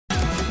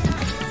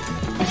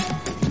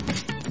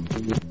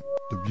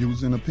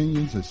views and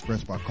opinions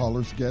expressed by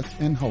callers, guests,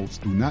 and hosts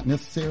do not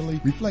necessarily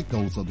reflect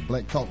those of the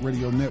Black Talk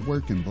Radio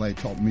Network and Black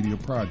Talk Media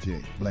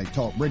Project. Black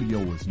Talk Radio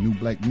is new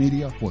black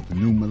media for the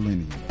new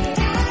millennium.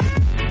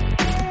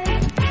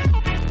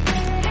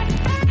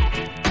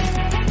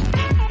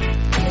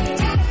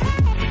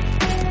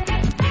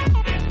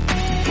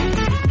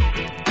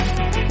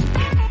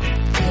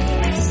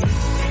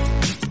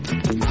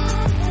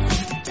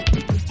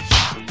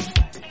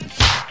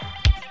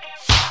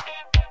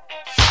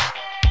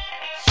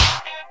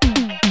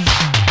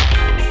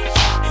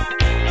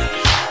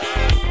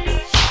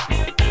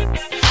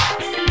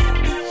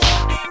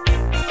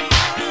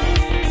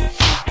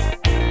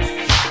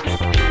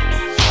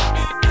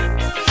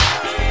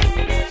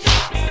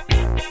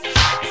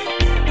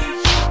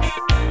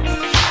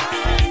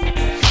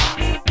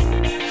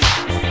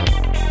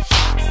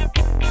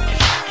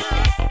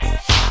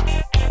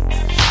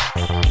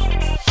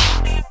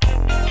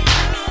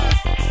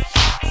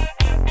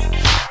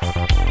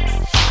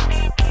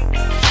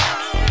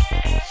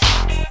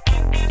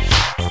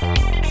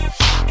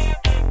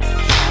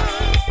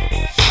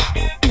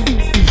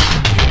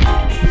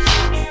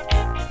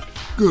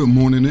 Good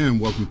morning and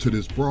welcome to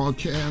this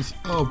broadcast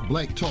of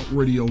Black Talk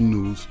Radio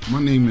News.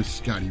 My name is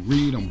Scotty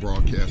Reed. I'm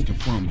broadcasting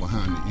from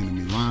behind the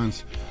enemy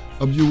lines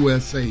of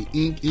USA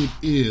Inc. It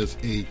is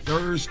a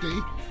Thursday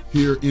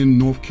here in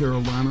North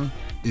Carolina.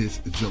 It's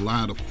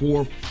July the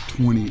 4th,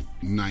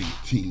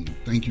 2019.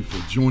 Thank you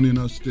for joining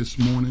us this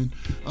morning.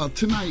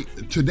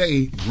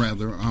 Today,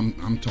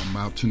 I'm talking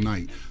about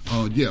tonight.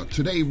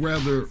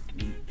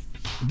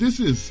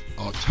 This is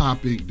a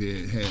topic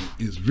that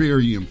is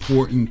very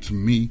important to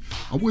me.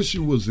 I wish it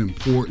was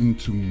important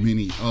to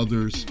many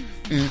others.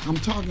 And I'm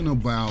talking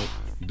about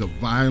the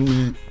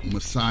violent,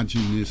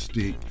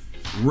 misogynistic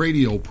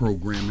radio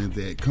programming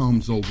that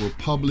comes over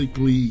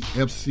publicly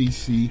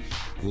FCC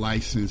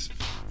licensed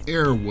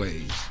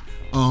airwaves.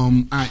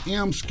 I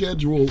am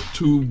scheduled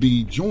to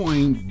be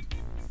joined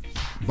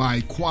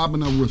by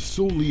Kwabena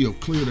Rasuli of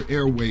Clear the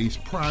Airways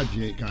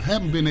Project. I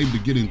haven't been able to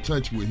get in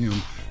touch with him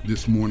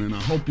this morning.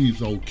 I hope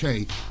he's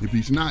okay. If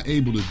he's not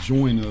able to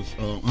join us,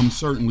 I'm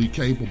certainly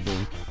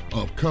capable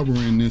of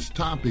covering this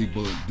topic,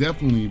 but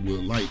definitely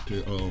would like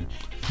to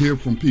hear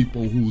from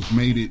people who's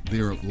made it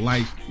their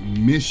life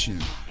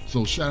mission.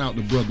 So shout out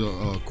to brother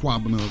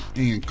Kwabena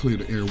and Clear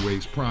the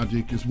Airways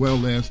Project, as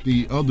well as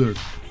the other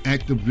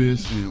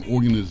activists and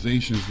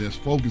organizations that's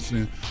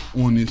focusing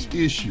on this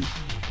issue.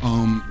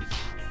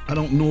 I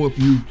don't know if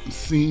you've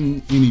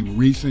seen any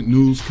recent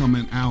news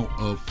coming out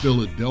of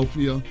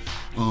Philadelphia,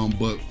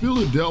 but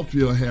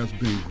Philadelphia has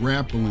been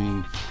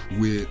grappling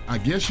with, I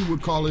guess you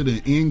would call it,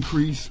 an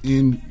increase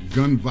in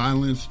gun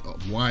violence.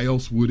 Why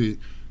else would it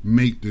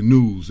make the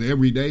news?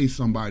 Every day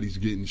somebody's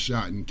getting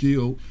shot and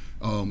killed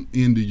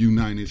in the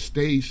United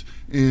States,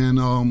 and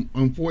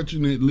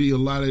unfortunately a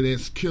lot of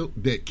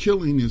that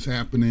killing is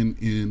happening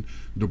in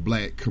the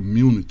black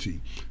community.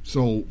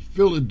 So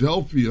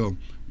Philadelphia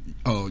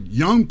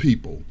young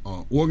people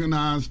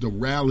organized a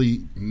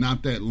rally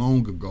not that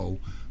long ago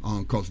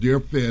because they're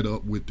fed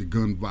up with the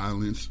gun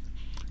violence.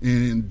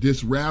 And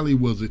this rally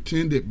was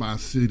attended by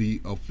city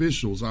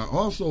officials. I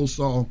also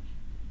saw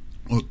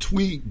a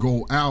tweet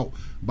go out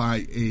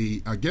by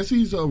I guess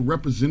he's a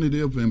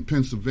representative in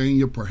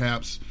Pennsylvania,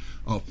 perhaps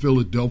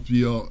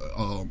Philadelphia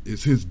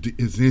is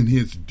in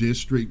his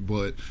district,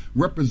 but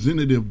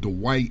Representative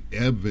Dwight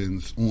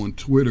Evans on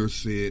Twitter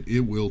said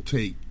it will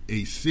take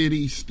a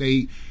city,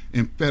 state,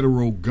 and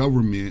federal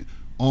government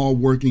all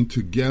working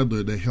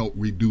together to help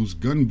reduce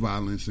gun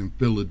violence in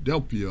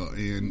Philadelphia.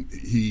 And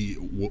he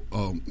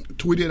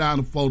tweeted out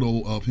a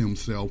photo of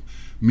himself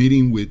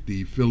meeting with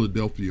the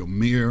Philadelphia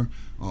mayor,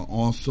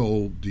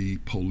 also the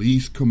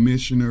police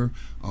commissioner,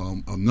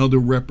 another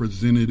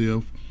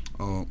representative,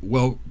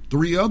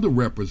 three other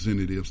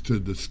representatives to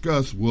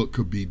discuss what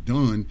could be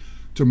done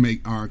to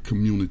make our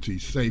community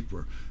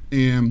safer.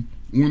 And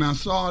when I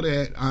saw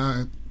that,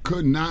 I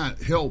could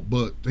not help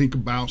but think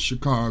about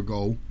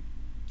Chicago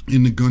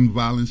and the gun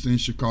violence in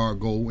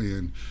Chicago,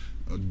 and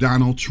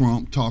Donald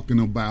Trump talking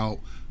about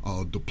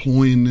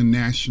deploying the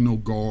National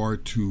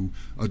Guard to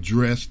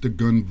address the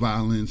gun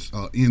violence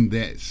in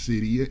that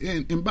city.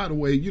 And by the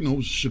way,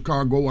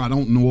 Chicago, I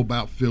don't know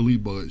about Philly,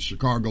 but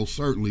Chicago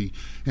certainly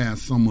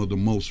has some of the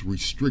most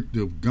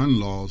restrictive gun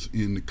laws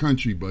in the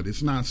country, but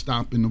it's not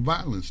stopping the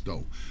violence,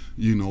 though.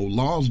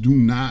 Laws do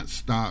not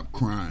stop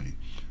crime.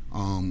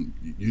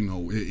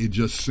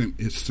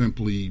 It's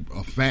simply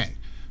a fact.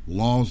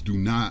 Laws do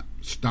not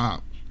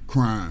stop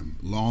crime.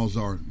 Laws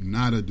are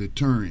not a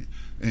deterrent.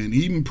 And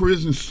even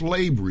prison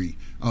slavery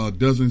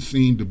doesn't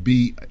seem to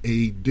be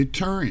a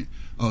deterrent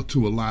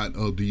to a lot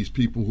of these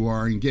people who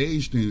are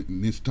engaged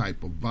in this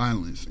type of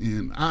violence.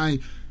 And I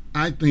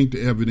think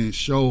the evidence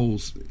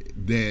shows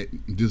that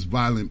this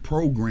violent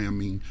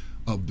programming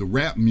of the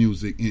rap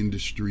music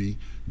industry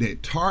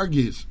that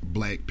targets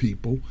black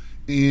people,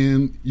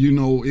 and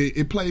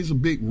it plays a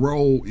big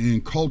role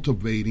in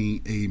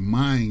cultivating a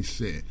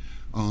mindset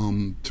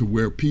to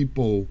where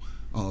people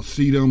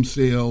see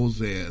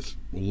themselves as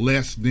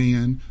less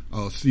than,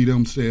 see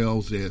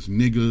themselves as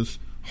niggas,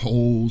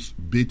 hoes,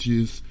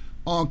 bitches,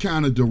 all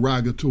kind of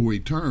derogatory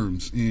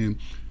terms. And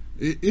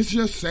it's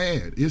just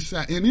sad. It's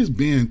sad, and it's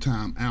been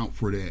time out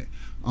for that.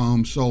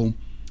 So,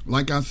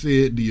 like I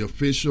said, the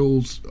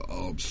officials,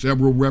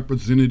 several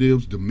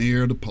representatives, the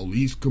mayor, the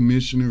police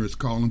commissioner is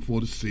calling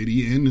for the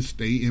city and the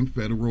state and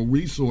federal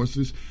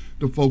resources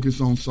to focus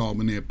on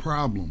solving that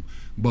problem.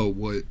 But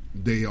what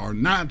they are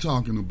not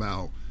talking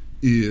about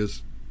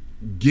is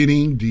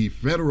getting the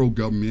federal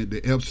government,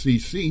 the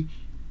FCC,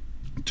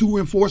 to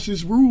enforce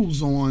its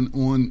rules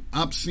on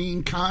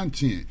obscene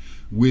content,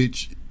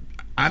 which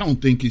I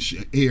don't think it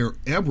should air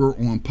ever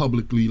on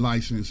publicly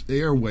licensed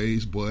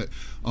airways, but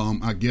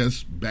I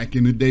guess back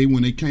in the day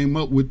when they came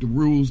up with the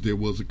rules, there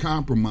was a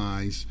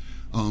compromise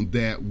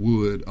that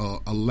would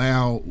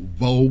allow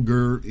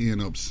vulgar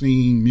and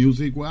obscene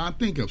music. Well, I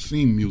think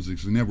obscene music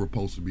is never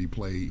supposed to be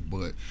played,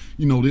 but,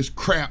 this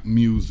crap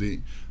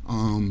music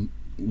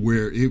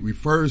where it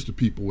refers to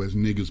people as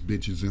niggas,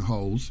 bitches, and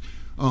hoes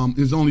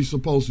is only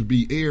supposed to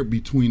be aired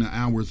between the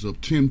hours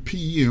of 10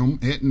 p.m.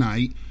 at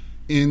night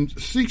and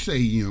 6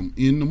 a.m.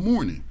 in the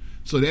morning.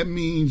 So that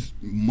means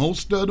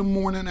most of the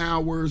morning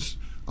hours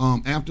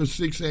after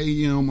 6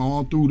 a.m.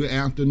 all through the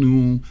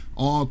afternoon,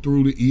 all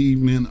through the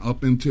evening,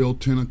 up until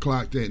 10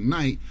 o'clock at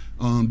night,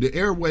 the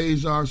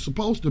airways are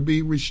supposed to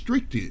be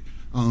restricted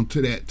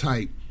to that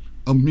type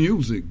of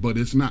music, but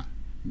it's not.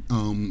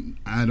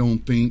 I don't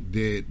think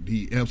that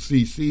the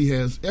FCC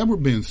has ever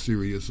been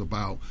serious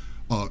about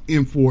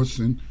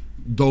enforcing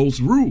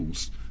those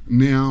rules.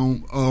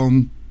 Now,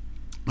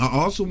 I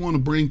also want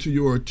to bring to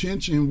your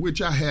attention,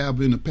 which I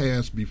have in the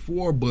past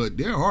before, but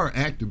there are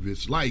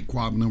activists like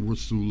Kwame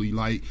Rasuli,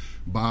 like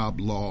Bob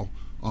Law,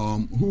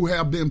 who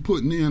have been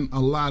putting in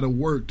a lot of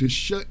work to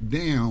shut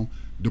down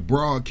the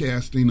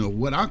broadcasting of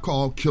what I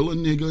call kill a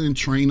nigga and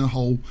train a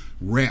hoe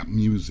rap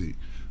music.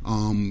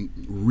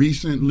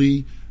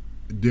 Recently,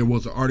 there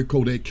was an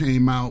article that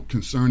came out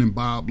concerning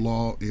Bob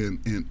Law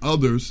and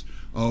others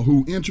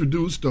who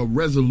introduced a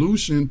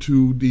resolution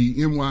to the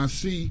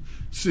NYC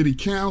City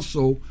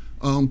Council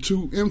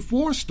to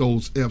enforce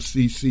those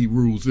FCC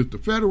rules. If the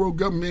federal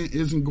government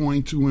isn't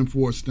going to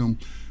enforce them,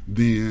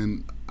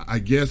 then I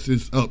guess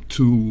it's up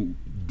to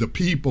the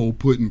people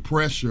putting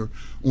pressure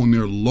on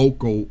their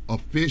local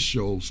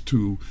officials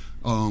to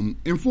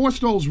enforce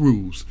those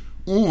rules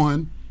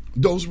on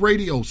those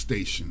radio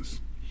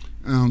stations.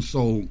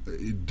 So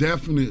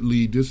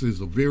definitely this is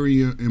a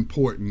very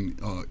important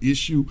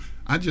issue.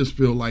 I just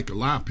feel like a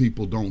lot of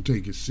people don't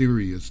take it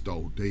serious,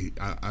 though.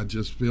 I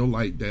just feel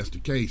like that's the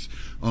case.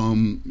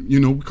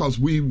 Because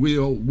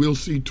we'll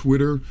see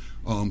Twitter,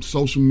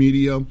 social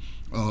media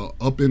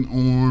up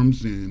in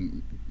arms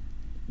and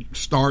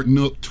starting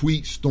up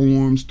tweet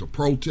storms to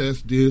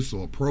protest this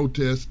or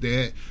protest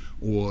that,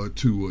 or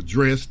to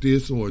address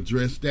this or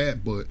address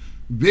that, but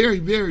very,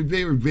 very,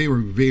 very,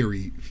 very,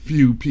 very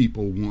few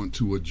people want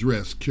to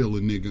address kill a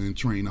nigga and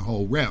train a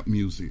whole rap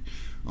music.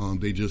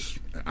 They just,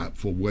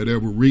 for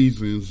whatever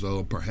reasons,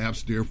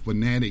 perhaps they're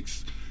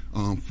fanatics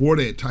for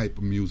that type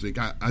of music.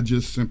 I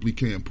just simply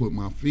can't put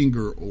my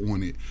finger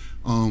on it.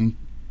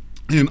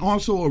 And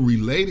also a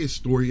related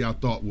story I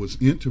thought was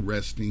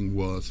interesting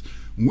was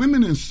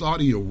women in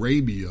Saudi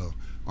Arabia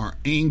are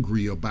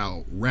angry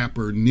about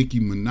rapper Nicki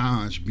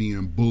Minaj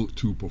being booked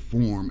to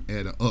perform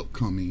at an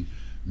upcoming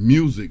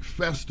music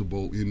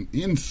festival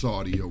in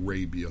Saudi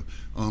Arabia.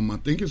 I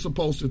think it's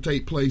supposed to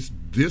take place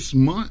this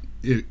month.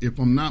 If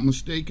I'm not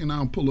mistaken,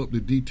 I'll pull up the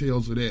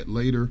details of that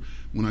later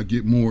when I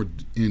get more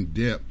in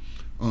depth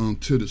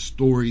to the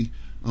story.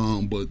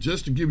 But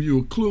just to give you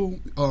a clue,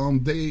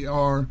 they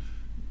are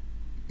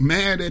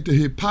mad at the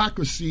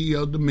hypocrisy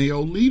of the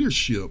male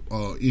leadership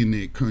in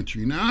that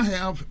country. Now, I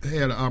have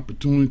had an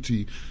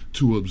opportunity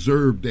to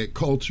observe that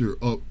culture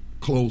up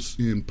close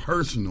and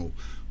personal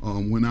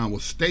when I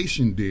was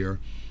stationed there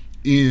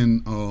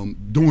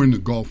during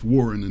the Gulf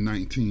War in the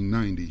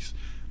 1990s.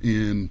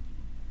 And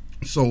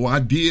so I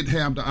did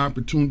have the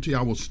opportunity.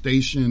 I was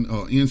stationed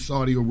in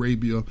Saudi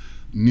Arabia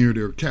near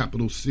their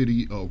capital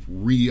city of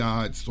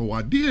Riyadh. So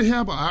I did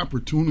have an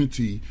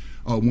opportunity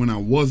when I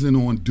wasn't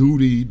on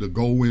duty to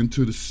go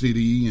into the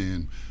city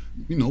and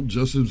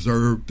just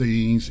observe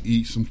things,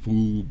 eat some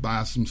food,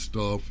 buy some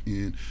stuff,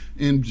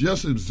 and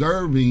just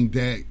observing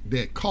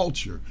that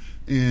culture.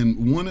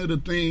 And one of the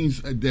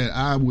things that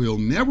I will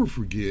never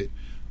forget,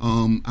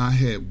 I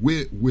had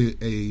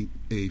with a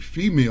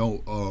female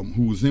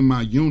who was in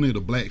my unit,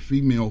 a black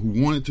female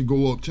who wanted to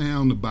go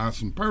uptown to buy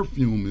some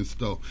perfume and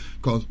stuff,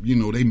 because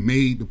they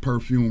made the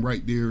perfume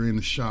right there in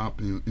the shop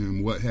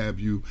and what have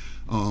you.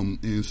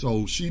 And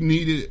so she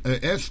needed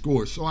an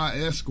escort, so I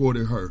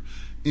escorted her.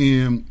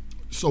 And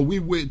so we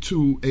went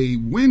to a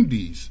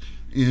Wendy's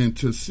and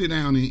to sit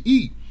down and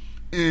eat.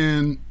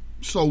 And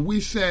so we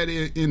sat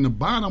in the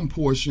bottom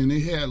portion.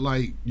 It had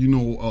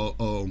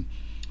when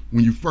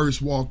you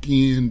first walk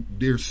in,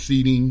 there's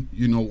seating,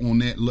 on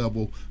that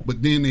level.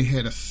 But then they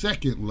had a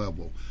second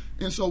level.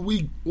 And so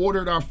we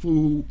ordered our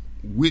food,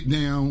 went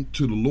down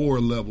to the lower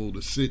level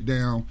to sit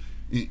down.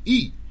 and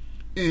eat.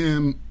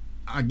 And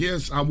I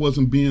guess I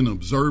wasn't being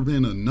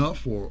observant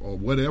enough or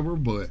whatever,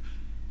 but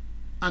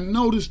I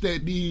noticed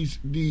that these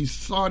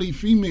Saudi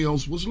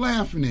females was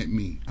laughing at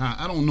me.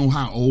 I don't know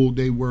how old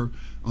they were,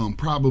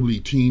 probably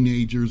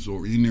teenagers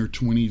or in their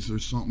 20s or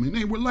something, and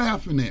they were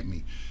laughing at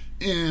me.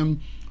 And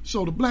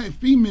so the black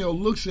female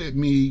looks at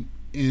me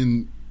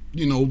and,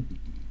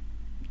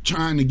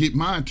 trying to get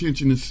my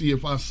attention to see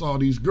if I saw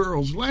these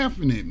girls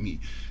laughing at me.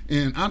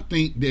 And I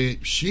think that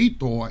she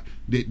thought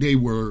that they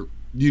were,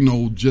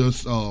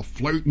 just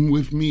flirting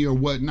with me or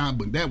whatnot,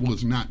 but that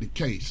was not the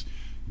case.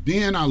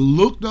 Then I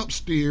looked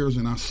upstairs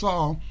and I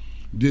saw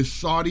this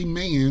Saudi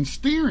man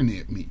staring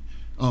at me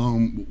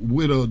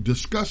with a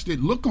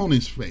disgusted look on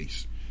his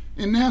face.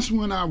 And that's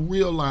when I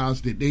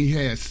realized that they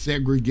had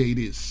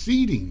segregated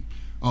seating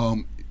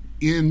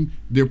in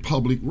their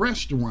public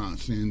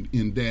restaurants, and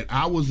in that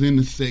I was in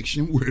the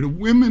section where the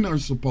women are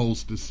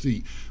supposed to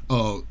sit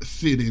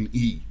and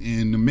eat,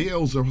 and the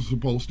males are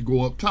supposed to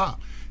go up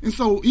top. And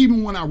so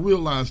even when I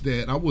realized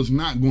that, I was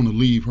not going to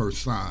leave her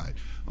side.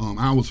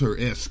 I was her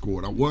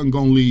escort. I wasn't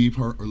going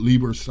to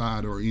leave her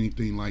side or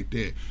anything like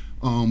that.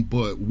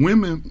 But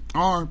women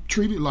are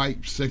treated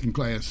like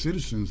second-class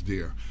citizens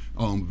there.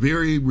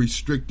 Very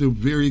restrictive,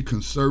 very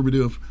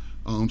conservative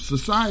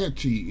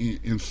society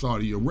in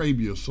Saudi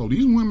Arabia. So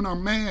these women are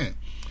mad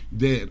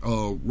that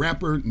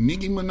rapper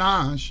Nicki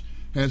Minaj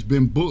has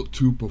been booked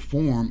to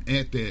perform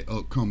at that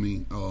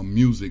upcoming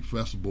music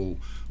festival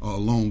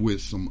along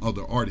with some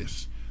other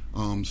artists.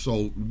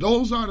 So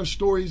those are the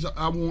stories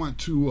I want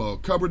to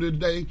cover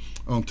today.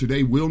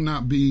 Today will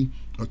not be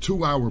a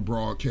 2-hour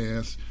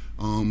broadcast.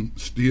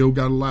 Still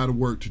got a lot of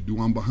work to do.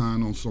 I'm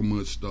behind on so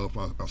much stuff.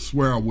 I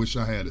swear I wish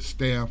I had a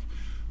staff.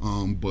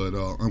 But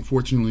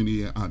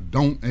unfortunately I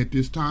don't at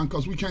this time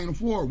because we can't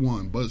afford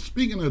one. But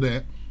speaking of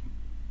that,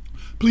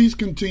 please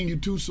continue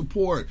to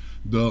support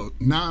the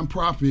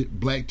nonprofit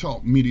Black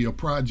Talk Media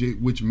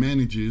Project, which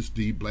manages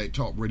the Black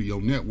Talk Radio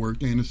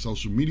Network and the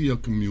social media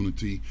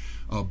community,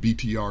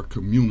 BTR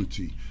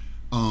community.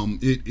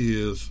 It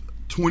is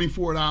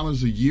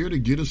 $24 a year to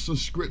get a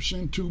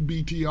subscription to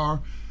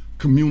BTR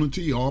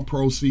community. All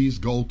proceeds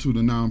go to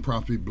the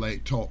nonprofit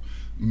Black Talk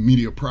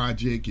Media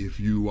Project. If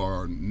you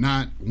are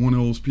not one of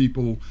those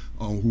people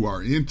who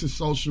are into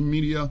social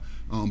media,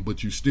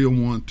 but you still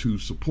want to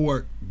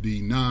support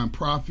the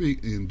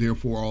nonprofit and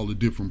therefore all the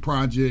different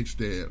projects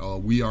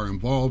that we are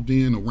involved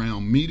in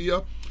around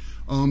media,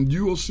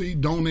 you will see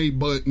donate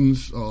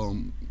buttons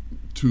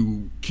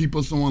to keep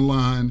us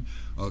online,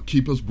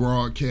 keep us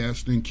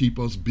broadcasting, keep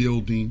us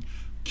building,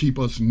 keep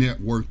us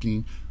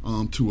networking,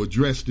 to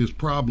address this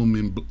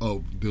problem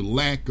of the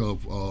lack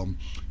of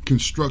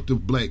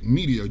constructive black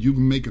media. You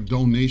can make a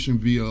donation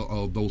via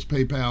those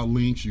PayPal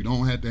links. You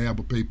don't have to have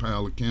a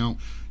PayPal account.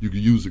 You can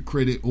use a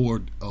credit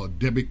or a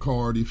debit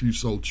card if you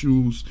so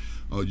choose.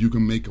 You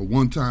can make a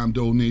one-time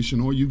donation,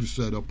 or you can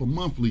set up a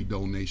monthly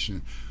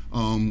donation.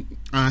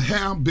 I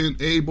have been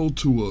able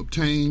to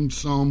obtain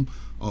some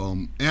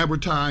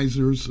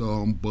advertisers,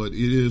 but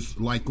it is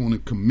like on a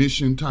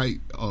commission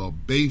type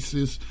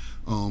basis.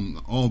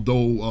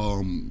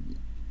 Although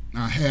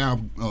I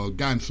have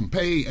gotten some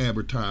paid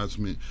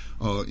advertisement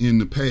in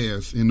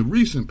the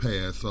recent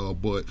past.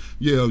 But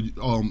yeah,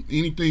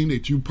 anything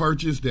that you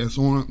purchase that's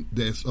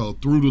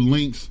through the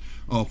links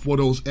for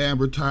those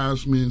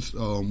advertisements,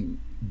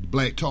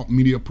 Black Talk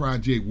Media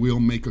Project will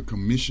make a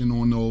commission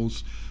on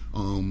those.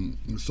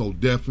 So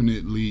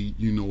definitely,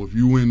 if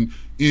you're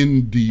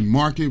in the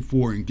market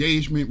for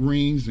engagement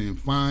rings and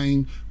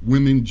fine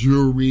women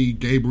jewelry,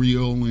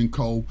 Gabriel and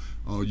Co.,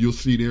 you'll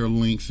see their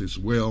links as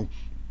well,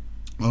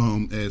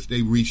 as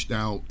they reached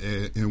out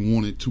and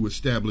wanted to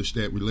establish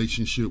that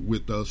relationship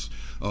with us.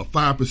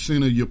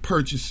 5% of your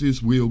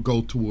purchases will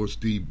go towards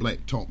the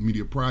Black Talk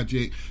Media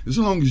Project, as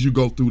long as you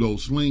go through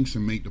those links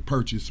and make the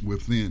purchase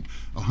within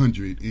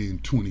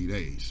 120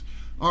 days.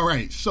 All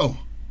right, so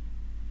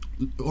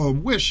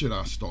where should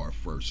I start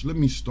first? Let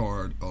me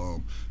start,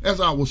 as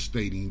I was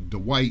stating,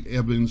 Dwight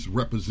Evans,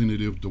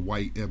 Representative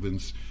Dwight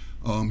Evans,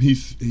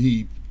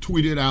 he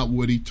tweeted out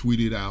what he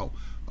tweeted out.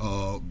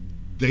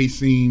 They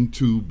seem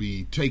to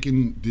be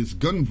taking this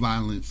gun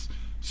violence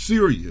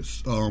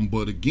serious.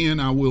 But again,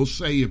 I will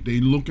say, if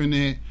they're looking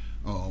at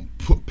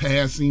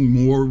passing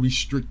more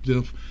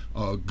restrictive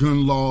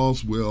gun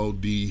laws, well,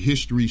 the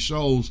history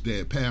shows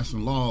that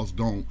passing laws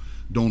don't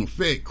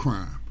affect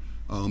crime.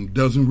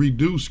 Doesn't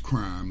reduce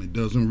crime. It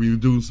doesn't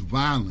reduce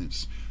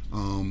violence.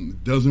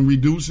 Doesn't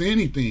reduce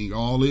anything.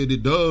 All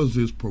it does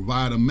is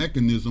provide a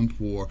mechanism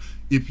for,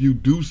 if you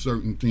do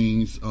certain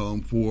things,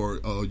 for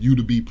you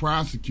to be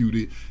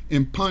prosecuted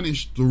and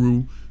punished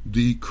through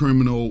the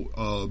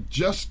criminal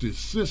justice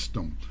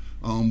system.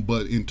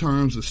 But in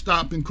terms of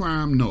stopping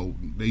crime, no,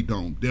 they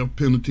don't. Death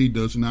penalty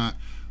does not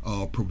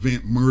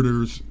prevent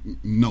murders.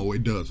 No,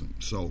 it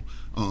doesn't. So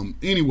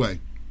anyway,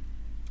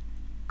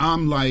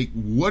 I'm like,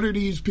 what are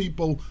these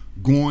people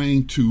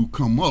going to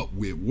come up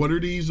with? What are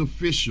these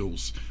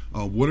officials?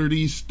 What are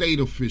these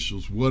state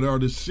officials? What are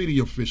the city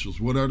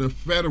officials? What are the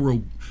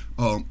federal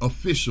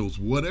officials?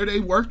 What are they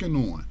working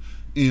on?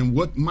 And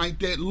what might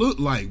that look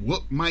like?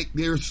 What might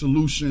their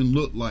solution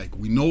look like?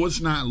 We know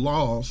it's not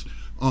laws.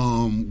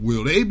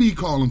 Will they be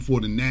calling for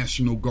the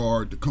National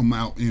Guard to come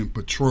out and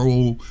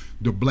patrol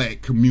the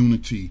black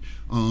community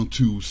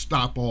to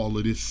stop all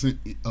of this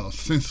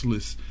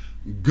senseless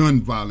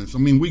gun violence? I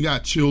mean, we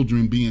got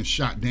children being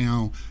shot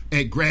down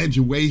at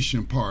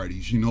graduation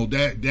parties. You know,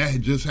 that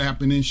just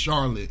happened in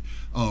Charlotte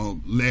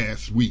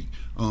last week.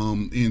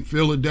 In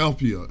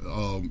Philadelphia,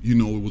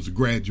 it was a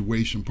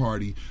graduation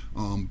party.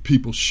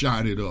 People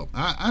shot it up.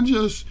 I'm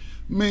just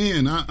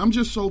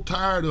so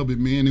tired of it,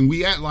 man. And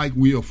we act like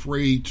we're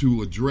afraid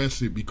to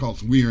address it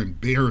because we're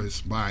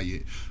embarrassed by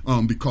it,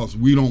 because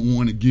we don't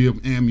want to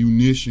give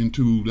ammunition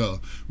to the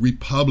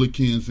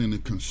Republicans and the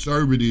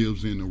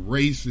conservatives and the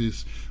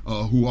racists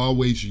who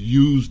always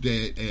use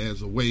that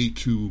as a way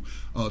to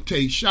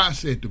take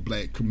shots at the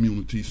black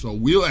community. So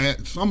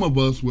some of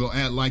us will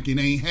act like it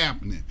ain't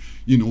happening.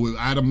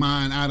 Out of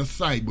mind, out of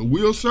sight. But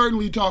we'll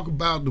certainly talk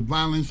about the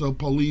violence of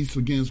police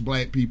against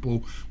black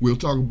people. We'll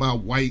talk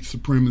about white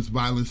supremacist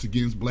violence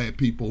against black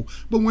people.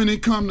 But when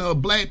it comes to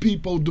black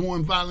people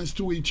doing violence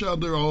to each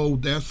other,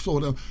 that's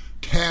sort of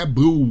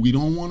taboo. We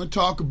don't want to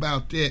talk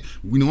about that.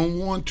 We don't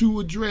want to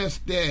address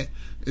that,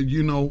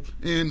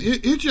 and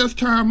it's just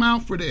time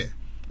out for that.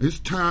 It's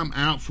time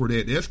out for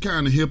that. That's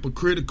kind of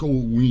hypocritical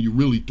when you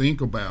really think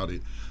about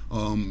it.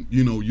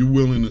 You're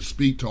willing to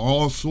speak to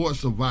all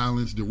sorts of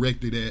violence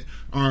directed at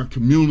our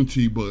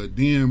community, but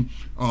then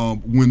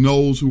when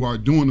those who are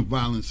doing the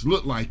violence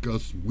look like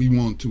us, we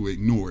want to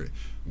ignore it.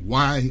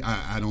 Why?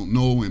 I don't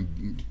know,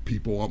 and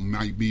people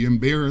might be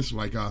embarrassed,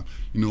 like I,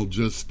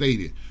 just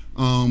stated.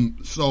 When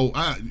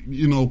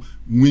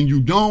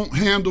you don't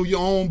handle your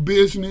own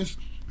business,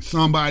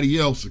 somebody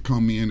else will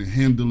come in and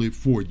handle it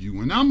for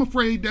you. And I'm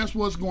afraid that's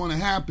what's going to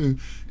happen,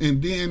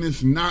 and then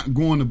it's not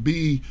going to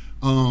be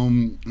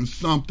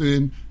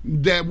something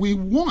that we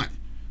want.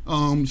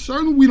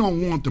 Certainly we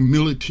don't want the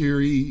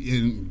military,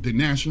 and the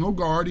National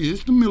Guard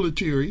is the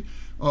military.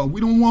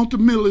 We don't want the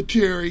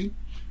military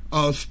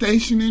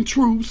stationing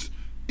troops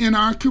in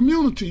our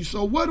community.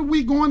 So what are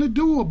we going to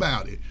do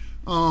about it?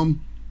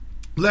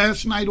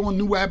 Last night on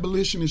New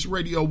Abolitionist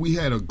Radio, we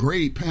had a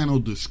great panel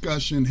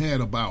discussion,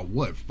 had about,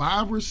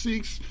 5 or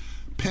 6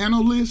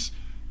 panelists,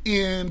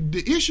 and the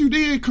issue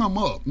did come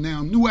up.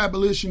 Now, New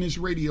Abolitionist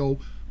Radio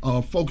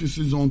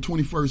focuses on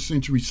 21st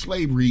century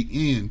slavery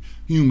and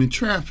human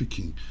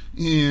trafficking.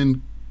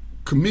 And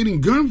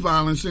committing gun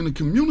violence in the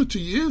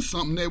community is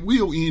something that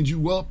will end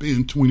you up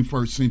in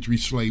 21st century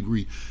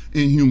slavery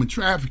and human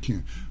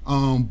trafficking.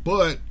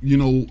 But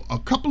a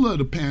couple of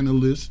the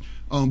panelists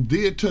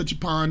did touch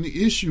upon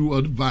the issue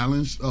of the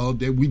violence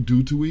that we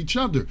do to each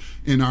other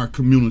in our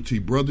community.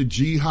 Brother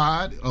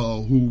Jihad,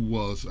 who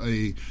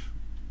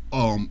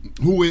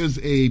is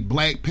a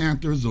Black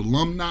Panthers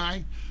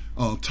alumni,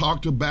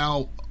 talked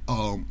about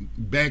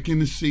back in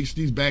the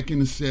 60s, back in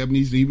the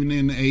 70s, even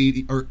in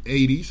the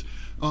 80s,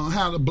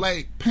 how the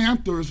Black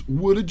Panthers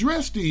would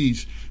address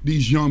these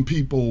young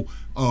people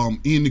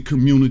in the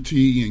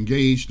community,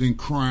 engaged in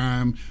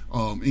crime,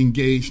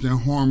 engaged in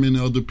harming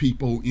other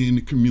people in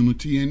the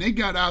community. And they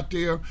got out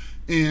there,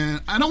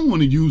 and I don't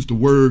want to use the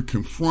word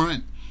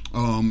confront,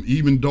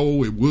 even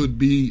though it would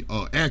be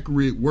an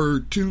accurate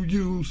word to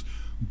use,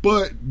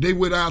 but they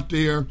went out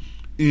there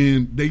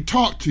and they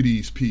talked to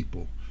these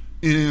people,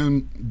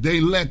 and they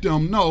let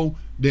them know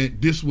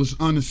that this was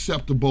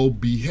unacceptable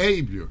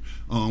behavior.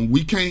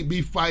 We can't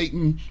be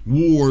fighting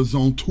wars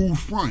on 2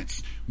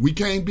 fronts. We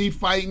can't be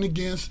fighting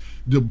against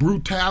the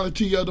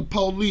brutality of the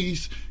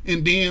police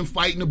and then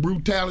fighting the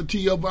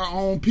brutality of our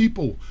own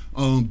people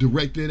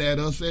directed at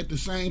us at the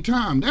same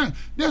time.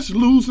 That's a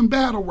losing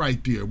battle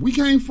right there. We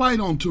can't fight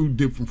on 2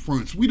 different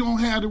fronts. We don't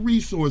have the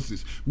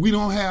resources. We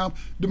don't have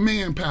the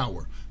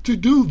manpower to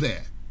do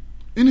that.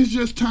 And it's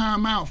just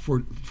time out for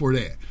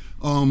that.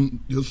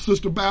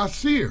 Sister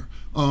Basir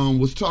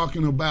was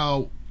talking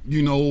about,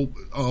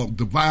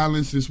 the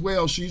violence as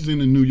well. She's in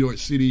the New York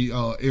City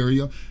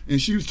area,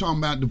 and she was talking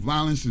about the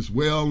violence as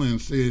well,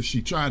 and said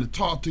she tried to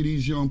talk to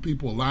these young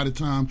people. A lot of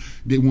times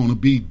they want to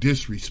be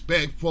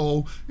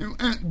disrespectful,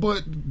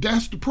 but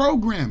that's the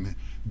programming.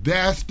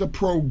 That's the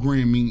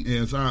programming,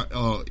 as I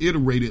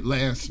iterated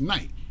last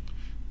night.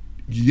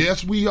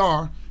 Yes, we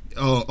are,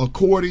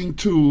 according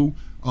to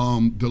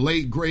the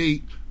late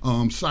great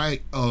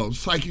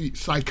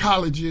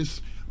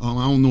psychologist. I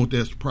don't know if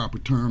that's the proper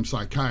term,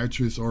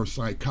 psychiatrist or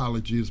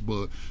psychologist,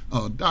 but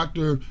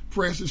Dr.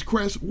 Frances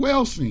Cress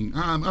Welsing.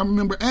 I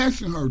remember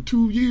asking her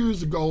 2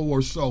 years ago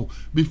or so,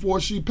 before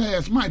she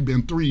passed, might have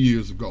been 3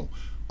 years ago,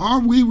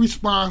 are we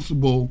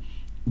responsible,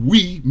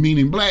 we,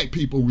 meaning black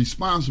people,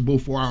 responsible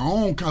for our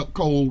own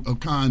code of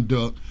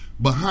conduct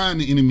behind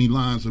the enemy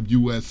lines of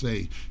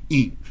USA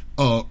Inc.,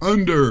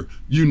 under,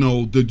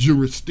 the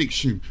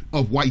jurisdiction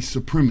of white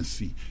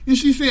supremacy? And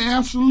she said,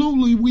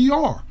 absolutely, we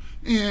are.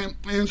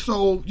 And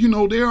so,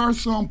 there are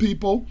some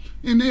people,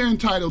 and they're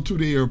entitled to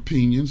their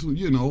opinions.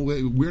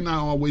 We're not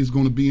always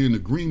going to be in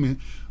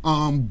agreement,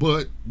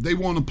 but they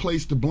want to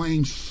place the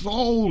blame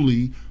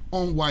solely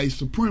on white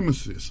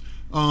supremacists.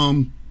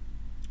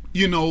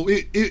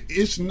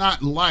 It's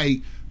not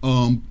like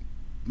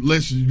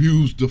let's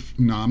use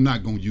no, I'm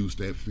not going to use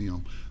that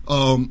film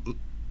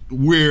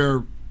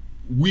where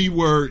we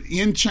were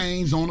in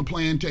chains on a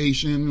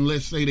plantation.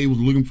 Let's say they was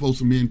looking for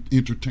some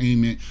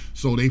entertainment,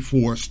 so they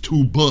forced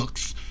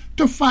 $2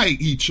 to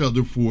fight each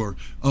other for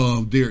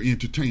their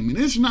entertainment.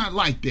 It's not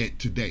like that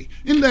today,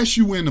 unless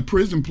you in a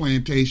prison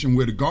plantation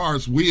where the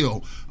guards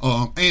will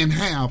and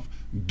have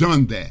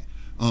done that.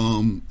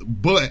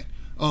 But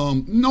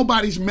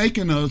nobody's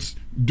making us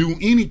do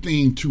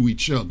anything to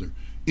each other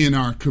in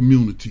our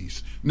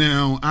communities.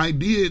 Now, I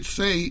did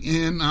say,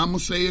 and I'm going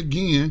to say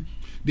again,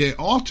 that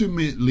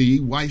ultimately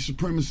white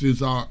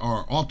supremacists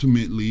are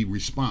ultimately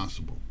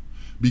responsible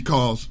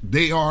because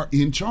they are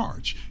in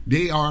charge.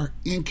 They are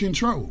in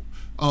control.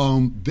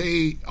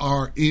 They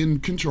are in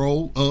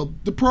control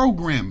of the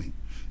programming.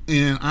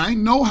 And I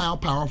know how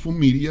powerful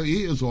media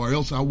is, or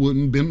else I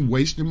wouldn't have been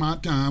wasting my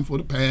time for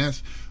the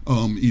past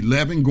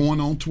 11 going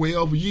on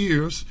 12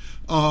 years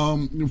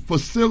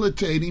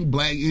facilitating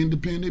black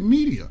independent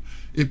media.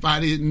 If I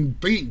didn't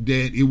think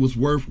that it was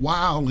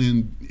worthwhile,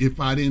 and if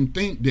I didn't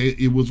think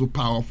that it was a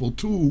powerful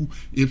tool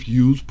if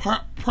used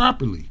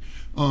properly.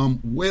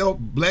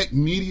 Black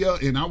media,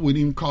 and I wouldn't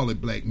even call it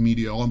black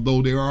media,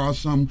 although there are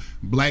some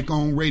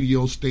black-owned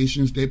radio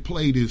stations that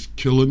play this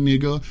kill a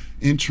nigga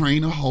and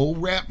train a whole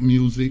rap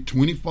music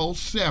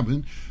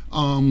 24/7.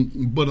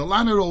 But a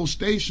lot of those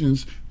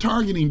stations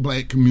targeting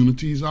black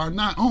communities are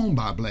not owned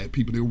by black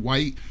people. They're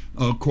white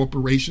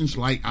corporations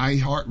like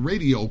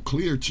iHeartRadio,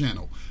 Clear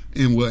Channel,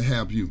 and what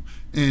have you.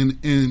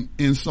 And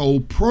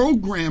so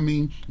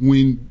programming,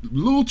 when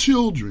little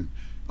children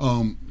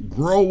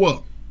grow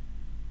up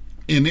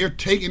and they're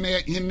taking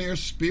that in their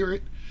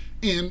spirit,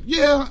 and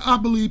yeah, I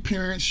believe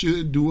parents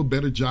should do a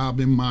better job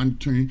in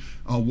monitoring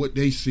what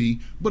they see,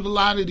 but a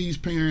lot of these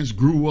parents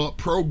grew up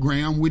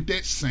programmed with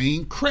that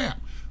same crap.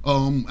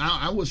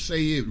 I would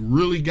say it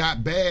really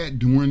got bad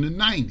during the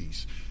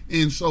 90s.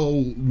 And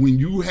so when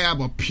you have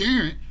a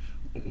parent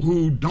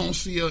who don't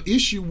see an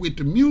issue with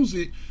the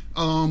music,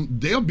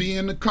 they'll be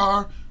in the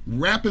car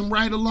rapping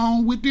right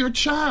along with their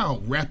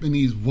child, rapping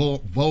these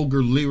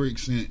vulgar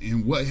lyrics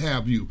and what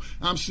have you.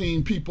 I'm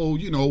seeing people,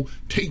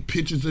 take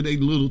pictures of their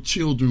little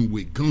children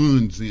with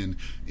guns and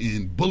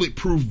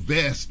bulletproof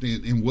vests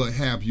and what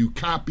have you,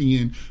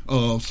 copying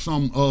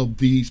some of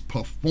these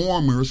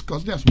performers,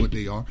 because that's what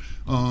they are.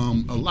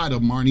 A lot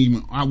of them aren't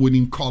even, I wouldn't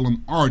even call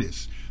them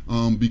artists,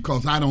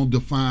 because I don't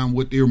define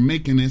what they're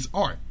making as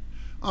art.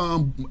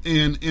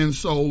 And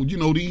so,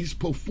 these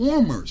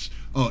performers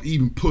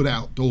even put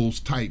out those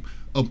type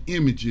of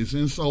images.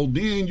 And so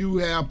then you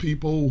have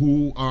people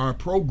who are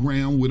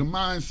programmed with a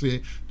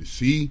mindset to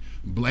see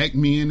black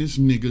men as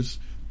niggas,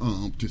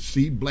 to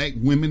see black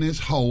women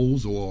as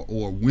hoes,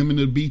 or women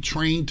to be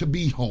trained to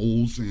be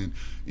hoes and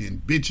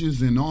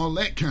bitches and all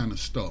that kind of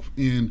stuff.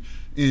 And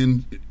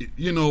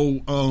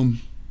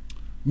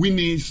we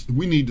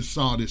need to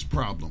solve this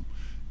problem.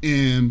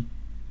 And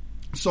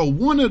so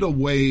one of the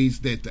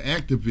ways that the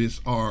activists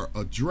are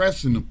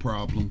addressing the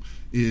problem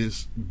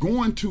is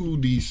going to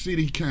the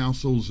city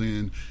councils,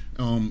 and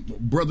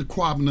Brother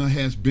Kwabena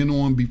has been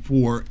on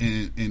before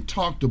and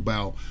talked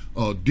about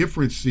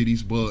different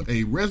cities, but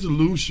a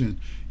resolution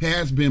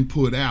has been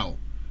put out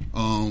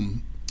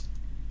in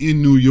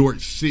New York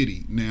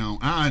City. Now,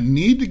 I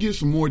need to get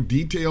some more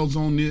details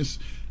on this,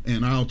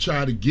 and I'll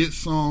try to get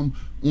some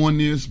on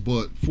this,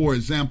 but for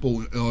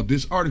example,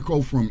 this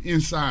article from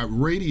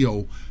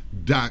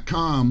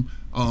InsideRadio.com,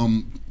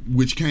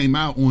 which came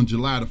out on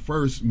July the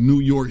 1st, New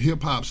York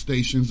hip-hop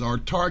stations are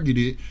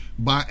targeted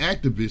by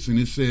activists, and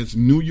it says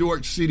New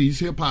York City's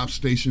hip-hop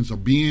stations are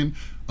being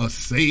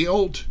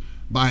assailed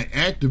by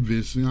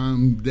activists.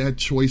 That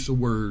choice of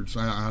words,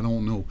 I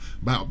don't know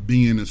about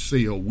being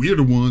assailed. We're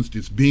the ones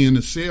that's being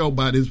assailed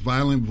by this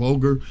violent,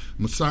 vulgar,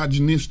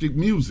 misogynistic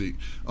music.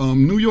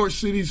 New York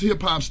City's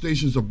hip-hop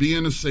stations are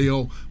being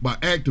assailed by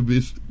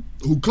activists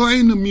who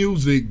claim the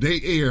music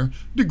they air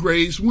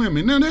degrades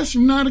women. Now, that's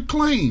not a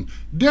claim.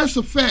 That's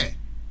a fact.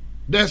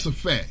 That's a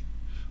fact.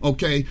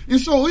 Okay?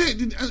 And so,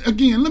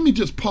 again, let me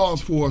just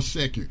pause for a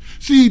second.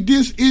 See,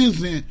 this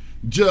isn't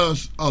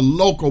just a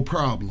local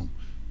problem.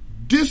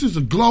 This is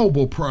a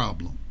global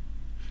problem.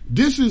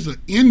 This is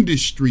an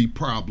industry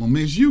problem.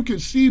 As you can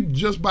see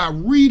just by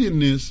reading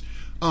this,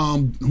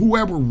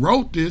 whoever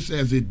wrote this,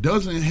 as it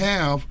doesn't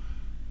have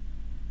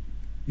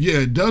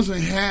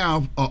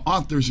an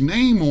author's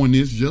name on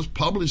this, just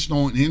published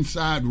on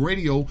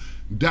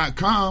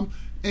InsideRadio.com.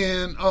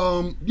 And,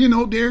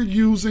 they're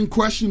using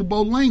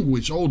questionable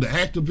language. The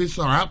activists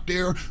are out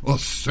there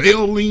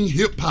assailing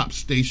hip-hop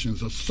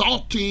stations,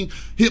 assaulting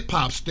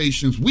hip-hop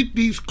stations with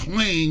these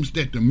claims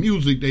that the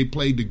music they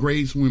play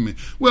degrades women.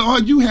 Well,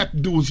 all you have to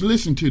do is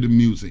listen to the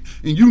music.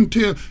 And you can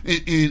tell,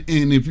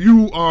 and if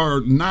you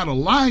are not a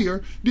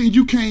liar, then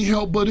you can't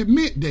help but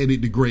admit that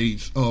it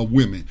degrades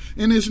women.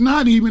 And it's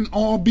not even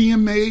all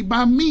being made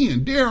by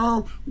men. There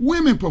are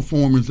women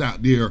performers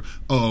out there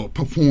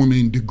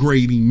performing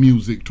degrading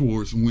music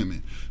towards towards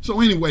women.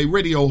 So anyway,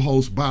 radio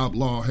host Bob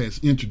Law has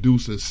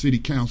introduced a city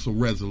council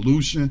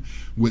resolution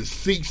which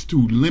seeks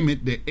to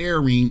limit the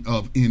airing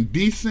of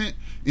indecent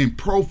and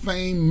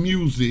profane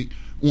music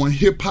on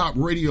hip-hop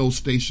radio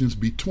stations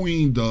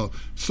between the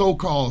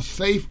so-called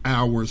safe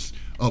hours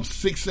of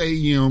 6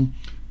 a.m.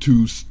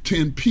 to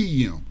 10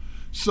 p.m.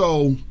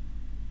 So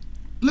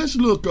let's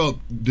look up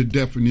the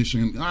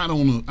definition. I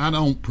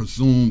don't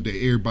presume that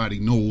everybody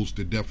knows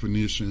the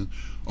definition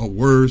of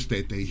words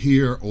that they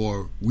hear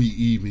or we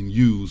even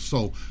use.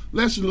 So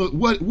let's look.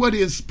 What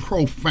is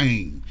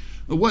profane?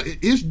 What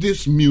is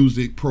this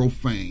music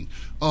profane?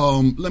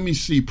 Let me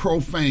see.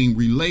 Profane,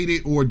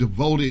 related or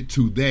devoted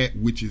to that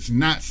which is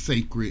not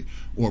sacred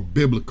or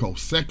biblical,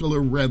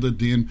 secular rather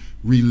than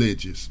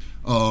religious.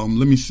 Let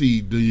me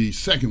see the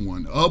second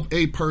one. Of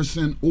a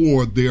person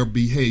or their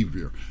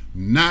behavior,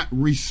 not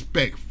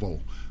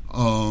respectful.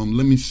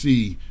 Let me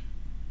see.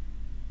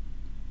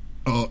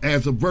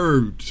 As a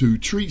verb, to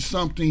treat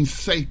something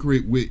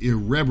sacred with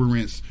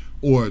irreverence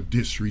or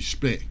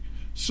disrespect.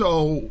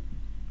 So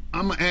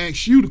I'm going to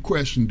ask you the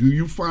question. Do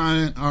you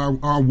find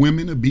our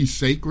women to be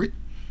sacred?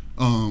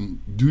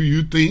 Do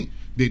you think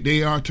that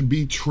they are to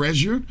be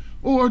treasured?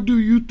 Or do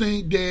you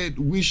think that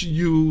we should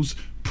use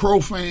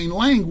profane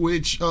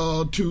language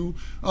to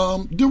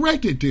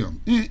direct at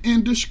them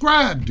and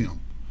describe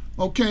them?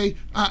 Okay,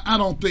 I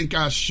don't think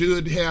I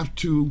should have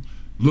to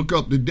look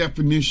up the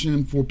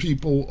definition for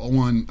people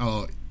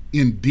on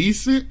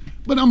indecent,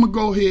 but I'm going to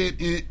go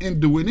ahead and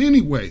do it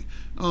anyway.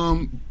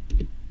 And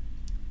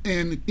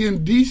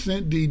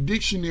indecent, the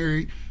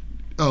dictionary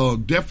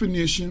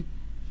definition,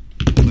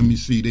 let me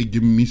see, they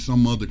giving me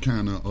some other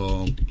kind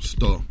of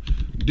stuff.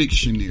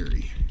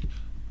 Dictionary.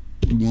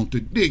 We want the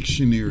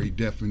dictionary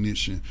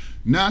definition.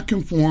 Not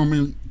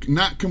conforming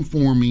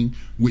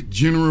with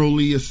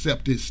generally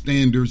accepted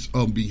standards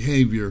of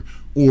behavior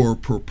or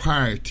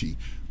propriety.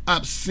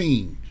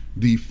 Obscene.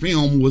 The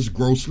film was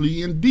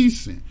grossly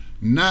indecent,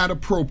 not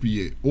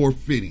appropriate or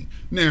fitting.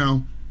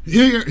 Now,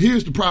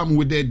 here's the problem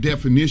with that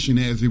definition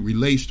as it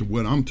relates to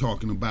what I'm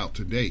talking about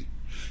today.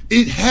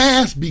 It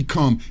has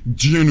become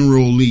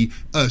generally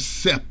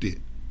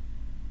accepted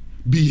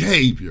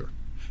behavior.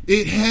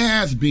 It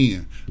has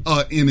been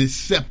an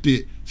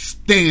accepted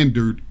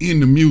standard in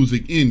the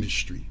music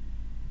industry.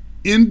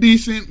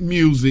 Indecent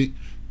music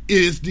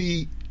is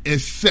the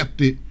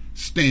accepted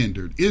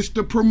standard. It's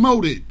the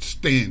promoted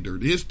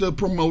standard. It's the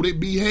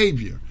promoted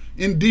behavior.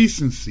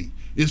 Indecency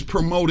is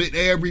promoted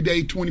every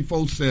day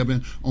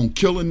 24/7 on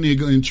Kill a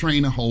Nigga and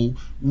Train a Hoe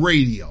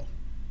radio.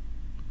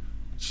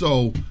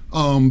 So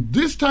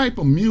this type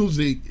of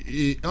music,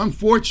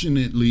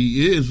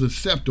 unfortunately, is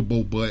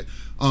acceptable, but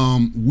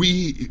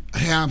we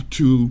have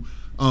to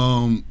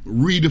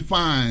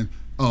redefine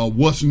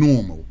what's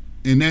normal.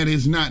 And that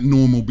is not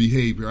normal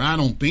behavior. I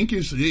don't think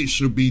it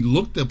should be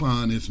looked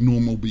upon as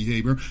normal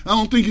behavior. I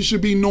don't think it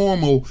should be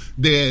normal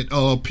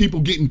that people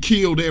getting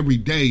killed every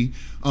day,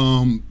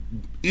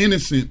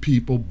 innocent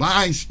people,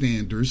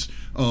 bystanders,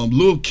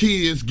 little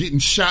kids getting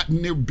shot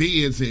in their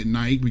beds at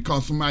night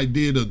because somebody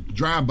did a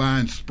drive-by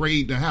and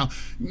sprayed the house.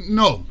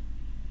 No,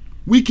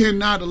 we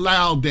cannot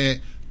allow that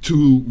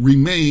to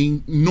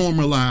remain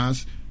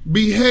normalized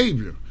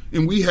behavior.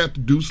 And we have to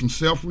do some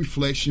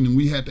self-reflection, and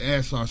we have to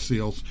ask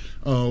ourselves,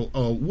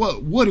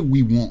 what do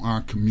we want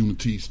our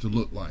communities to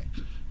look like?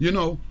 You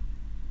know,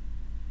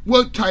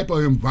 what type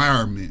of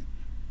environment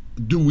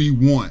do we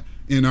want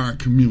in our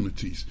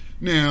communities?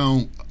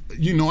 Now,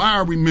 you know,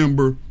 I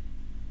remember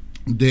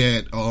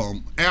that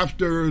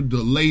after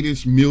the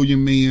latest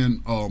Million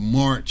Man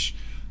March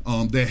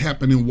that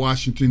happened in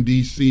Washington,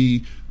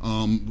 D.C.,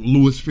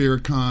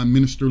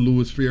 Minister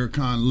Louis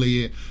Farrakhan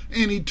led,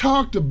 and he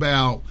talked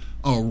about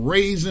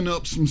raising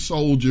up some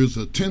soldiers,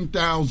 a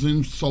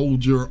 10,000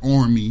 soldier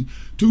army,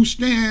 to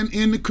stand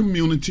in the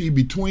community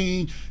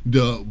between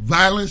the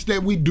violence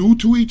that we do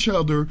to each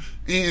other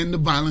and the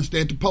violence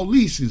that the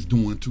police is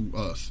doing to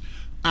us.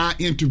 I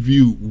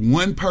interviewed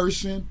one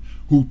person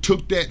who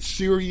took that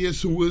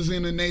serious, who was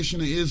in the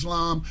Nation of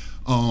Islam.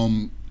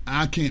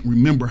 I can't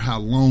remember how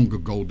long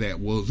ago that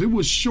was. It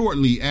was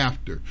shortly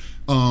after.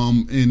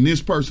 And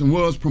this person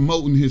was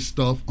promoting his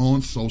stuff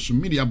on social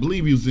media. I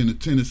believe he was in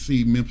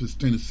the Memphis,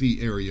 Tennessee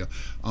area.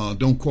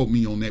 Don't quote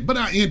me on that. But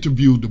I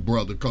interviewed the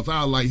brother because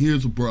I was like,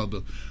 here's a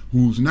brother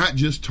who's not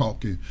just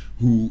talking,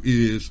 who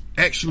is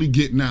actually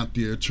getting out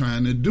there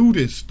trying to do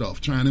this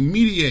stuff, trying to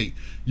mediate,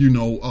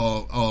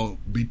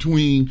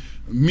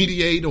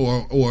 mediate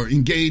or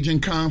engage in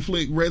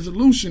conflict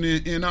resolution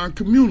in our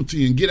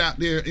community and get out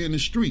there in the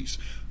streets.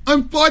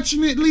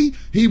 Unfortunately,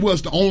 he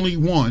was the only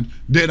one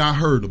that I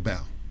heard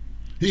about.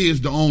 He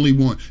is the only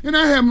one. And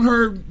I haven't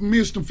heard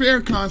Mr.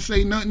 Farrakhan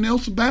say nothing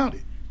else about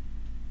it.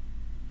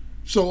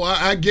 So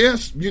I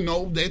guess,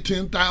 that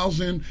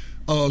 10,000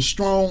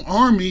 strong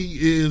army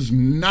is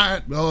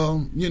not,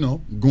 going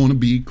to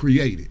be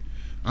created.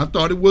 I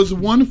thought it was a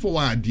wonderful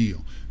idea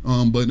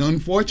But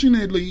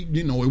unfortunately,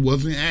 it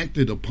wasn't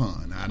acted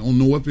upon. I don't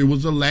know if it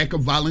was a lack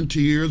of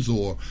volunteers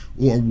or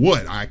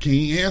what. I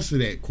can't answer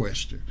that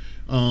question.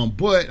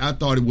 But I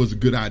thought it was a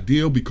good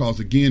idea because,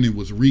 again, it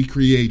was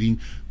recreating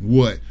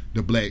what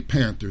the Black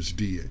Panthers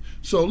did.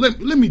 So let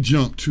me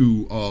jump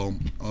to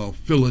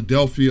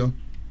Philadelphia,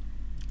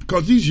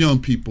 because these young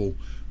people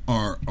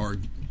are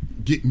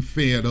getting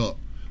fed up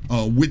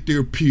with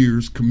their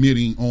peers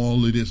committing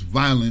all of this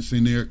violence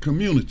in their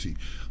community.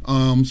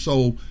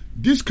 So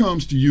this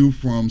comes to you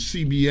from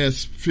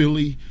CBS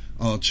Philly,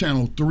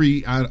 Channel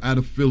 3 out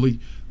of Philly.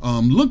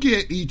 Look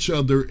at each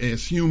other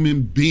as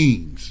human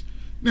beings.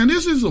 Now,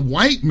 this is a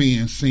white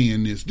man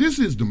saying this. This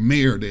is the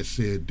mayor that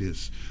said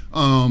this.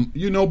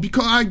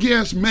 Because I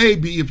guess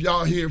maybe if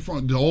y'all hear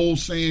from the old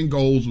saying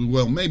goes,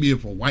 well, maybe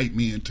if a white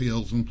man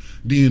tells them,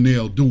 then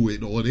they'll do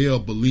it or they'll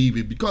believe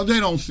it, because they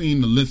don't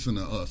seem to listen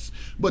to us.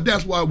 But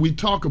that's why we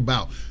talk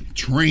about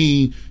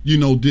train,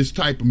 this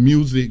type of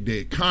music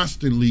that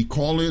constantly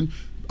calling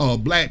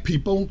black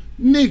people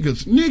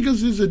niggas.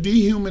 Niggas is a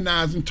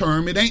dehumanizing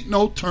term. It ain't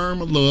no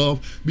term of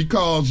love,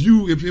 because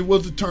if it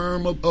was a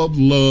term of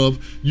love,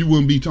 you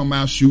wouldn't be talking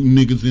about shooting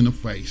niggas in the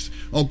face.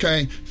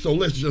 Okay? So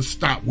let's just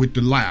stop with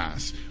the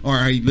lies. All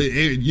right?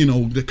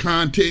 The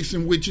context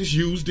in which it's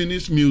used in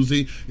this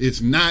music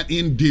is not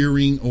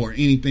endearing or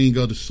anything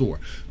of the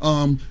sort.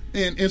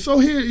 And so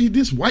here,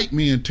 this white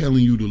man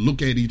telling you to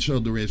look at each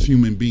other as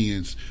human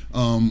beings.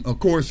 Of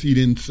course, he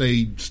didn't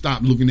say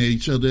stop looking at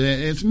each other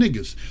as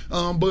niggas.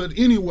 But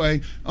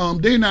anyway,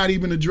 they're not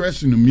even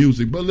addressing the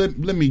music. But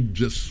let me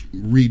just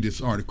read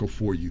this article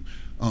for you.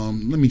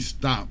 Let me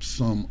stop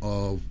some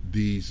of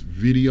these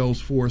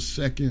videos for a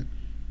second,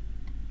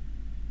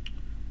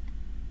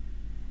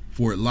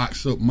 before it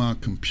locks up my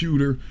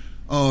computer.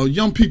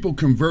 Young people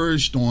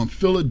converged on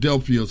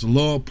Philadelphia's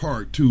Love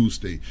Park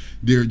Tuesday.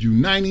 They're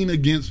uniting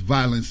against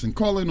violence and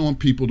calling on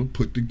people to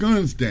put the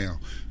guns down.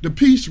 The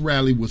peace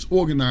rally was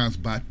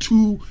organized by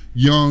two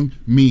young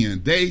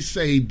men. They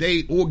say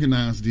they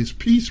organized this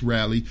peace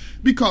rally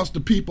because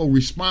the people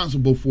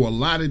responsible for a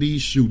lot of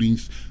these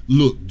shootings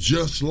look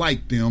just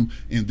like them,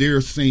 and they're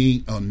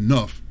saying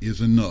enough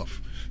is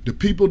enough. The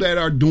people that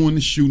are doing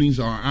the shootings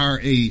are our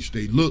age.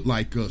 They look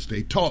like us.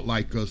 They talk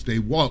like us. They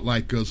walk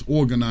like us,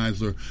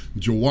 organizer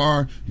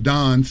Jawar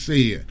Don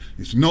said.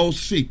 It's no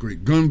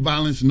secret. Gun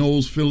violence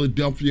knows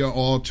Philadelphia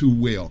all too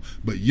well.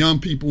 But young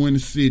people in the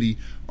city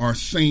are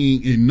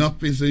saying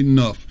enough is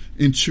enough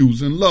and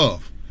choosing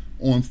love.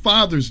 On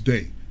Father's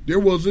Day, there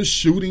was a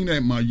shooting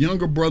at my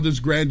younger brother's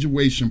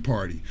graduation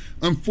party.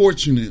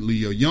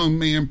 Unfortunately, a young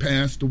man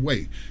passed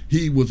away.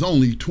 He was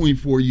only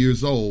 24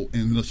 years old,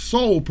 and the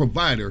sole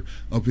provider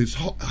of his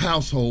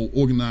household,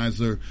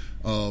 organizer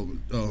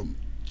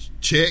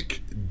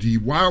Czech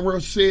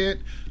Diwara said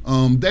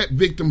that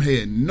victim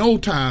had no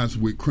ties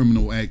with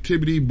criminal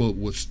activity, but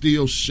was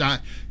still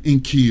shot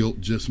and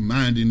killed just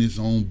minding his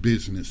own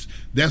business.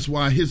 That's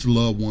why his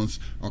loved ones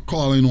are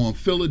calling on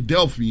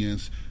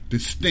Philadelphians to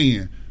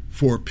stand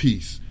for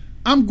peace.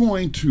 I'm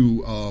going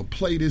to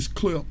play this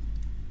clip.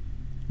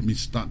 Let me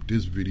stop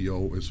this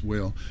video as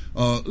well.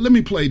 Let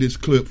me play this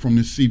clip from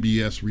the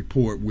CBS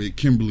report with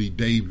Kimberly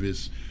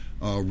Davis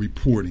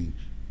reporting.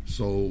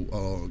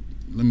 So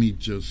let me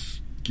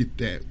just get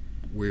that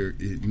where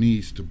it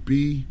needs to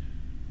be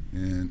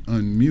and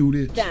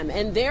unmute it. Them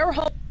and their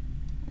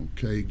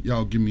okay,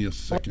 y'all give me a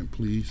second,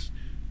 please.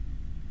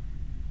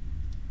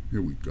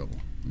 Here we go.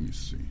 Let me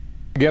see.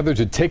 Together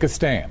to take a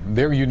stand.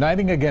 They're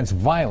uniting against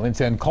violence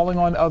and calling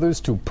on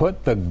others to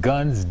put the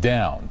guns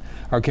down.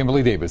 Our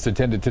Kimberly Davis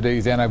attended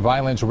today's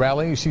anti-violence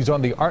rally. She's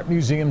on the Art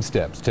Museum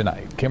steps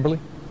tonight. Kimberly?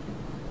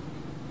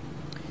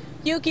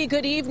 Yuki,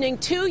 good evening.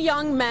 Two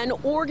young men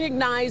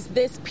organized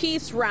this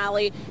peace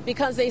rally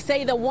because they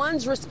say the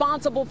ones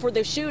responsible for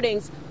the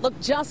shootings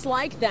look just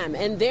like them,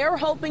 and they're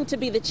hoping to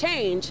be the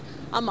change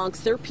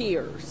amongst their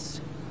peers.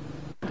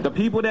 The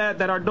people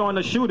that are doing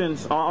the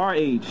shootings are our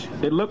age.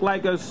 They look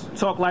like us,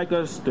 talk like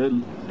us,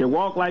 they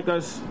walk like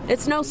us.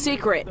 It's no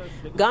secret.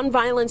 Gun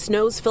violence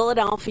knows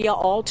Philadelphia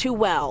all too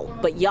well,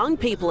 but young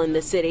people in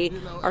the city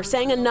are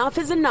saying enough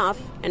is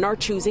enough and are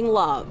choosing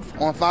love.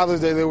 On Father's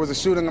Day, there was a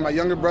shooting at my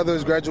younger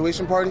brother's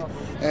graduation party,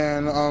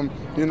 and,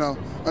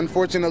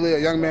 unfortunately, a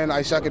young man,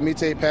 Aishaka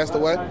Mite, passed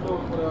away.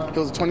 He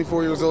was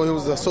 24 years old. He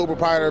was a sole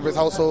proprietor of his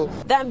household.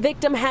 That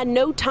victim had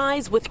no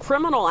ties with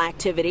criminal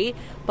activity,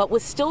 but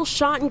was still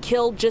shot and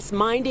killed just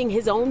minding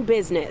his own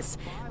business.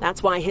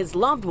 That's why his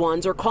loved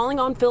ones are calling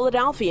on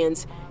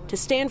Philadelphians to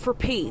stand for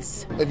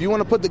peace. If you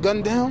want to put the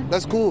gun down,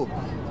 that's cool.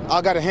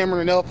 I got a hammer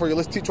and a nail for you.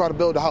 Let's teach you how to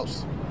build a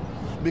house.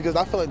 Because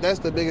I feel like that's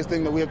the biggest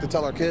thing that we have to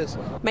tell our kids.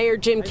 Mayor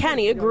Jim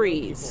Kenney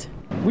agrees.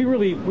 We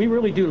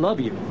really do love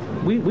you.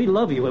 We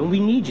love you and we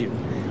need you.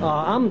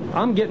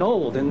 I'm getting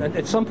old, and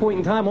at some point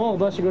in time, all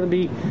of us are going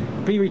to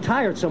be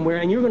retired somewhere,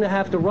 and you're going to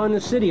have to run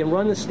the city and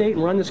run the state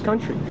and run this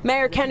country.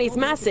 Mayor Kenny's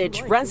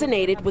message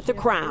resonated with the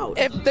crowd.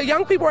 If the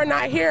young people are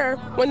not here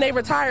when they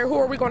retire, who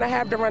are we going to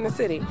have to run the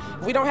city?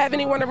 If we don't have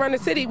anyone to run the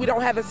city, we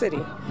don't have a city.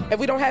 If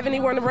we don't have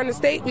anyone to run the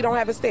state, we don't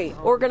have a state.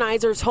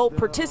 Organizers hope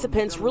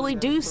participants really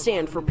do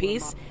stand for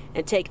peace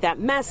and take that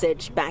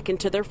message back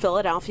into their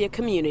Philadelphia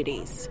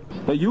communities.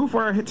 The youth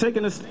are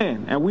taking a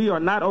stand, and we are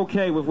not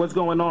okay with what's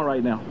going on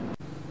right now.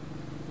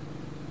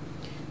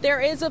 There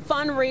is a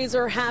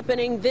fundraiser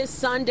happening this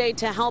Sunday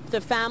to help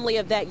the family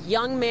of that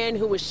young man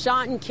who was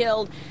shot and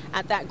killed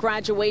at that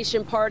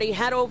graduation party.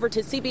 Head over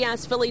to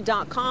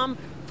cbsphilly.com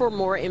for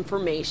more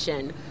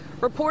information.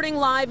 Reporting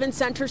live in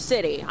Center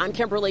City, I'm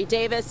Kimberly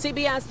Davis,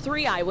 CBS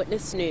 3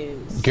 Eyewitness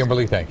News.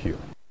 Kimberly, thank you.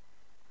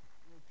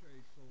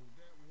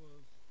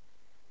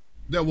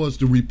 That was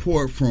the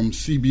report from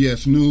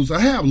CBS News. I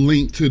have a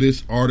link to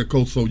this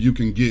article so you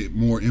can get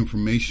more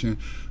information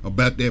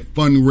about that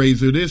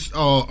fundraiser. This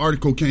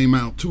article came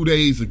out 2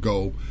 days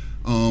ago.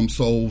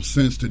 So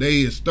since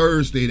today is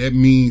Thursday, that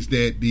means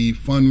that the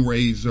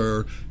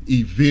fundraiser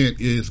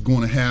event is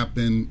going to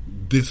happen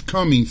this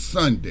coming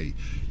Sunday.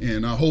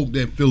 And I hope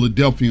that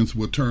Philadelphians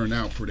will turn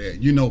out for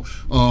that. You know,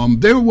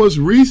 there was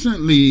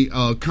recently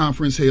a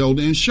conference held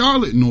in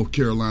Charlotte, North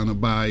Carolina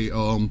by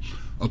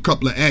a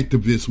couple of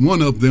activists.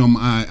 One of them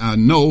I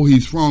know,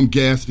 he's from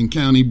Gaston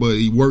County, but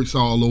he works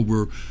all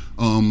over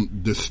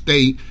the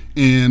state.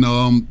 And,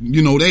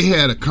 you know, they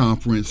had a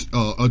conference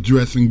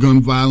addressing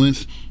gun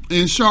violence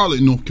in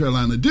Charlotte, North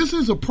Carolina. This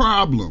is a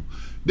problem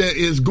that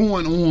is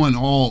going on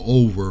all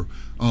over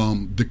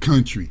the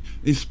country,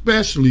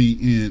 especially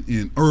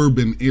in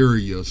urban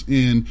areas.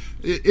 And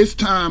it's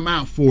time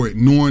out for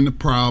ignoring the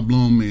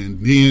problem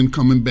and then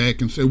coming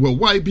back and say, well,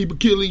 white people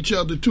kill each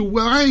other too.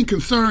 Well, I ain't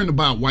concerned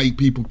about white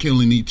people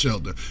killing each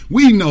other.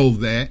 We know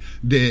that,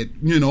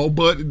 you know,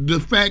 but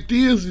the fact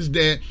is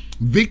that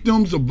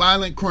victims of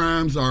violent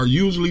crimes are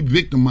usually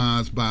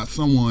victimized by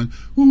someone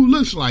who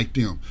looks like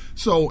them.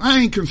 So I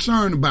ain't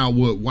concerned about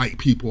what white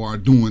people are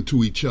doing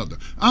to each other.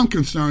 I'm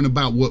concerned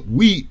about what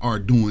we are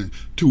doing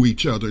to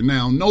each other.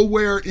 Now,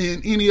 nowhere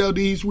in any of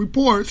these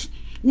reports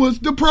was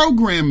the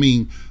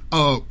programming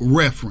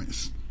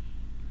reference.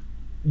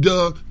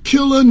 The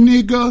killer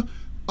nigga,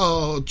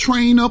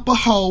 train up a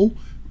hoe,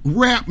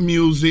 rap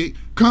music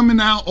coming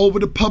out over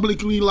the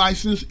publicly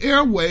licensed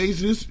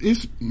airways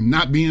is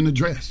not being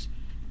addressed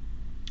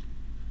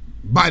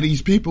by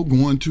these people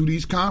going to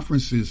these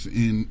conferences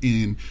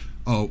and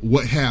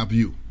what have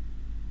you.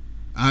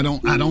 I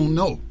don't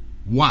know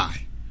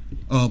why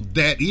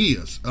that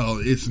is.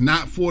 It's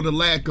not for the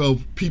lack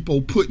of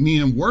people putting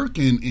in work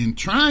and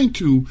trying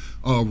to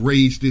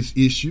raise this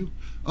issue.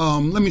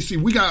 Let me see.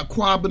 We got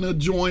Kwabena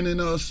joining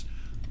us.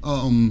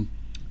 I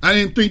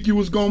didn't think you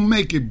was gonna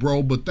make it,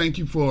 bro, but thank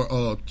you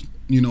for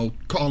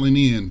calling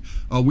in.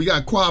 We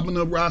got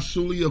Kwabena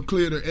Rasuli of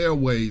Clear the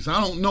Airways.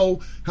 I don't know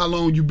how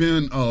long you've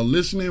been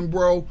listening,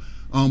 bro,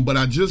 but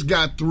I just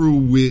got through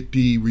with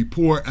the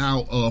report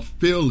out of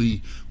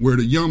Philly where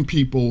the young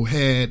people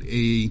had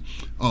a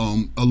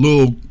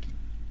little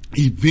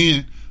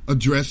event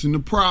addressing the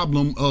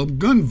problem of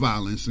gun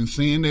violence and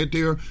saying that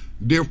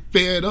they're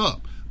fed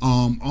up.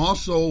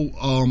 Also,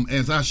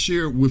 as I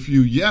shared with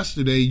you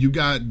yesterday, you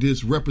got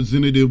this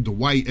Representative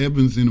Dwight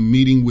Evans in a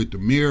meeting with the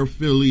mayor of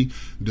Philly,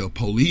 the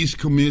police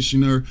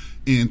commissioner,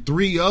 and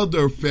 3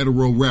 other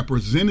federal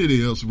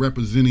representatives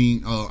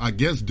representing, I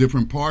guess,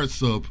 different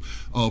parts of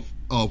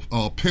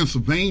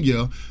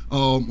Pennsylvania,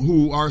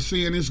 who are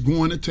saying it's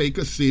going to take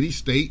a city,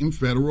 state, and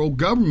federal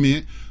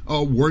government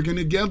working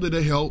together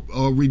to help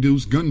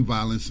reduce gun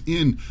violence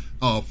in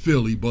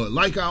Philly. But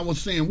like I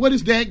was saying, what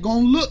is that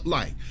going to look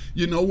like?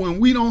 You know, when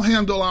we don't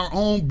handle our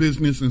own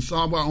business and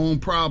solve our own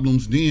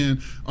problems,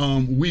 then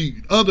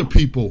other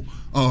people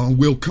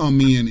will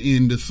come in,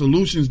 and the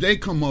solutions they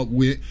come up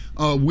with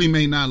we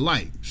may not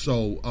like.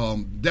 So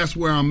that's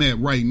where I'm at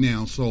right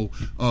now. So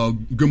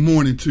good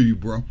morning to you,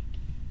 bro.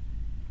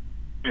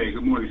 Hey,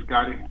 good morning,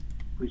 Scotty.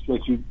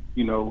 Appreciate you,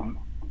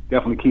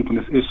 definitely keeping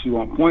this issue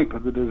on point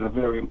because it is a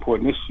very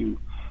important issue.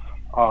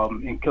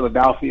 In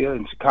Philadelphia,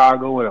 in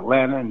Chicago, in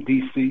Atlanta, in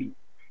D.C.,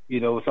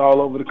 it's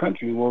all over the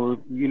country where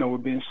we're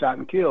being shot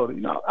and killed.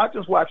 I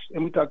just watched,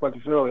 and we talked about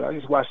this earlier, I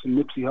just watched the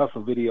Nipsey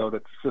Hussle video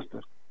that the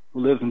sister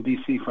who lives in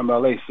D.C. from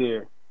L.A.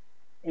 shared.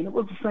 And it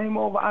was the same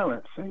old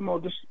violence, same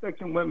old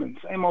disrespecting women,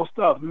 same old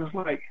stuff. And it's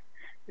like,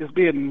 it's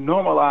being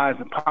normalized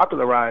and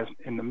popularized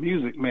in the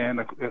music, man,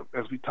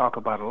 as we talk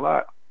about a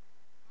lot.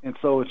 And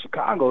so in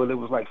Chicago, there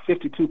was like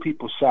 52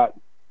 people shot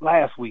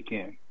last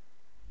weekend.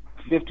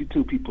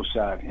 52 people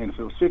shot. And if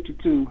it was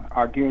 52,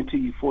 I guarantee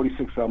you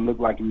 46 of them look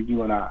like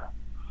you and I.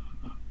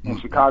 And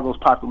Chicago's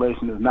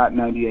population is not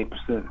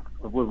 98%.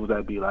 What would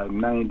that be, like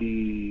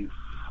 94%?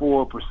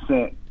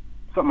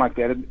 Something like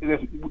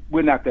that.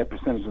 We're not that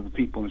percentage of the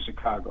people in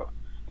Chicago.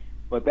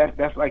 But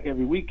that's like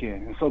every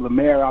weekend. And so the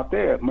mayor out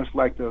there, much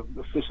like the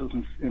officials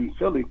in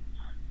Philly,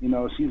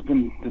 she's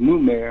been the new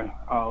mayor,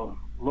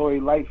 Lori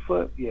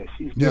Lightfoot. Yeah,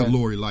 she's been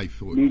Lori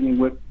Lightfoot. meeting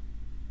with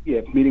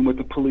meeting with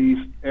the police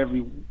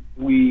every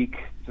week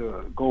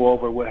to go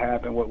over what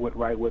happened, what went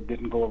right, what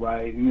didn't go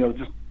right.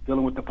 Just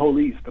dealing with the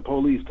police. They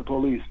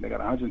got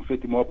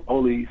 150 more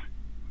police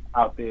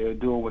out there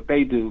doing what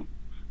they do.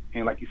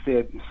 And like you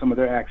said, some of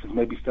their actions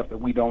may be stuff that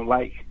we don't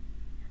like.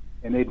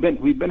 And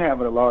we've been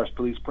having a large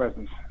police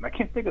presence. And I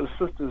can't think of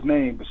the sister's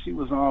name, but she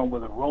was on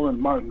with Roland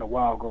Martin a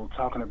while ago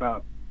talking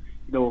about,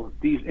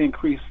 these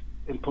increase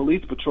in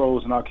police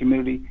patrols in our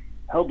community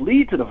help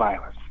lead to the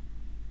violence.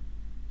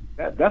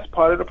 That's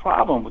part of the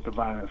problem with the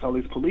violence, all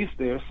these police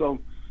there. So,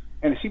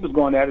 and she was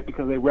going at it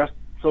because they arrest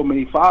so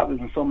many fathers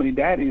and so many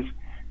daddies,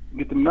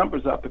 get the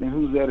numbers up, and then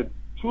who's there to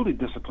truly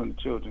discipline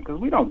the children? Because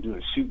we don't do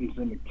the shootings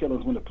and the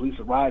killings when the police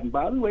are riding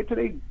by. We wait till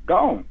they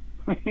gone,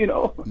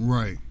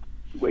 Right.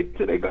 Wait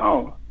till they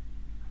gone.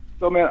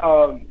 So, man,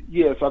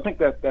 so I think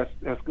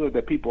that's good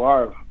that people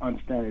are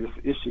understanding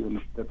this issue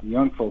and that the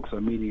young folks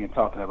are meeting and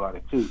talking about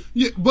it, too.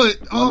 Yeah, but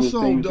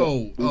also,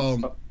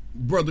 though,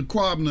 Brother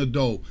Kwabena,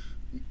 though,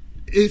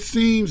 it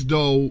seems,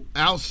 though,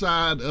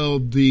 outside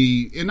of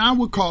and I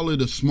would call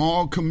it a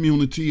small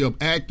community of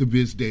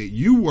activists that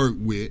you work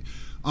with,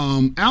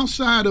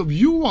 outside of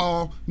you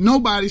all,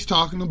 nobody's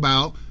talking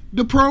about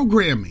the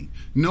programming.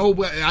 No,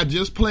 I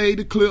just played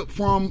a clip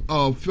from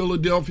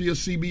Philadelphia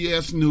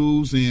CBS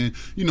News, and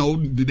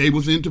they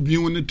was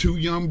interviewing the two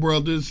young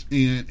brothers,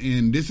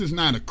 and this is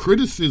not a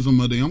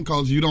criticism of them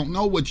because you don't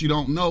know what you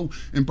don't know,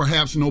 and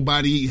perhaps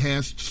nobody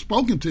has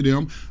spoken to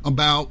them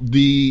about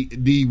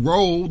the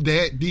role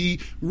that the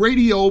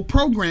radio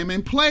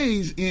programming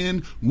plays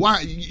in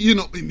why.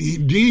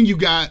 Then you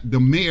got the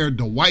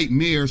white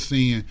mayor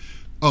saying,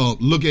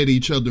 "Look at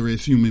each other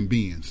as human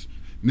beings."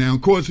 Now,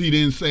 of course, he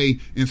didn't say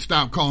and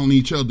stop calling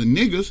each other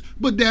niggas,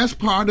 but that's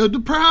part of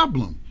the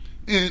problem.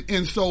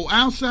 And so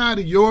outside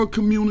of your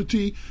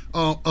community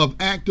of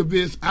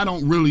activists, I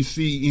don't really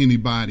see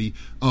anybody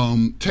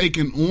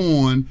taking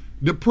on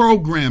the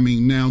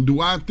programming. Now,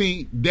 do I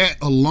think that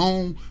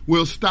alone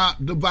will stop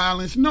the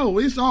violence? No,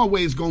 it's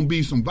always going to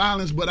be some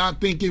violence, but I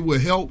think it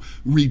will help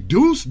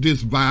reduce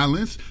this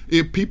violence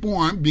if people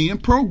aren't being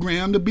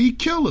programmed to be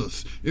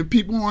killers, if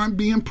people aren't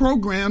being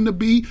programmed to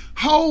be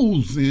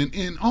hoes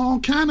and all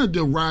kind of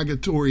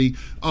derogatory,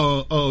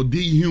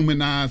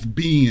 dehumanized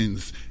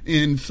beings.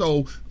 And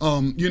so,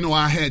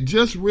 I had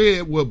just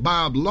read what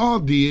Bob Law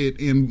did,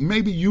 and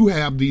maybe you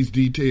have these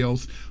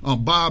details,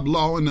 Bob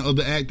Law and the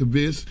other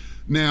activists.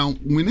 Now,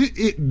 when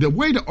the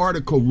way the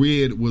article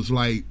read was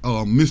like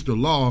Mr.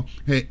 Law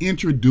had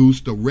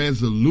introduced a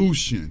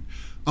resolution.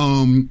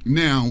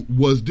 Now,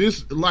 was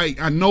this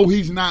I know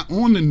he's not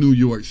on the New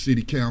York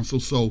City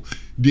Council, so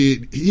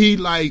did he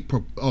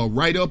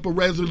write up a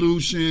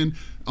resolution,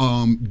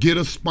 get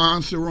a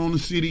sponsor on the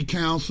City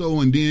Council,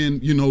 and then,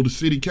 the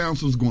City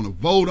Council is going to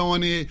vote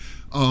on it?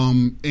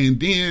 And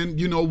then,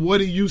 what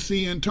do you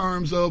see in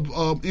terms of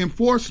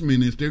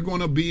enforcement? Is there going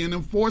to be an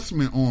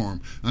enforcement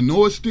arm? I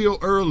know it's still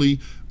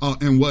early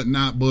and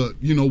whatnot, but,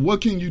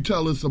 what can you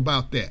tell us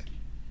about that?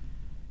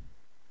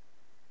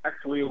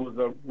 Actually, it was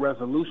a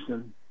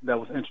resolution that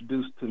was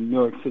introduced to New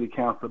York City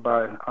Council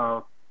by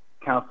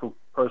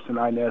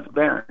Councilwoman Inez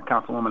Barron.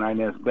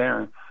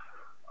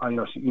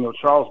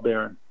 Charles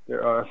Barron,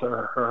 that's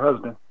her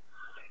husband.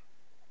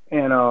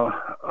 And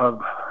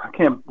I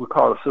can't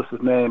recall the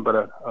sister's name, but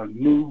a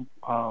new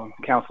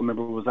council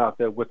member was out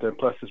there with her,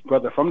 plus his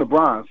brother from the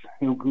Bronx,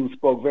 who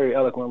spoke very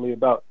eloquently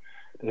about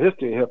the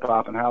history of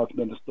hip-hop and how it's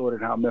been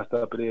distorted and how messed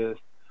up it is.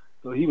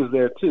 So he was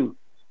there, too.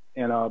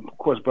 And, of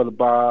course, Brother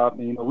Bob,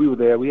 and, we were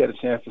there. We had a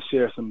chance to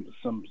share some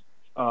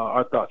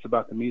our thoughts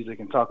about the music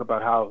and talk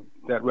about how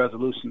that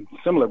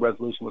similar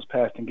resolution was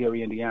passed in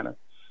Gary, Indiana.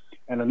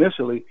 And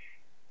initially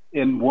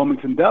in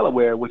Wilmington,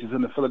 Delaware, which is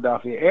in the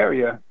Philadelphia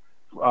area,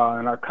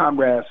 and our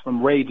comrades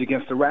from Rage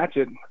Against the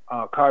Ratchet,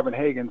 Carvin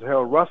Hagens,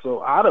 Harold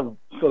Russell, out of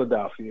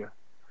Philadelphia,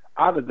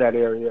 out of that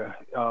area,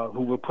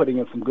 who were putting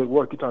in some good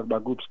work. You talk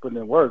about groups putting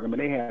in work. I mean,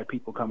 they had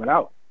people coming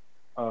out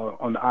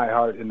on the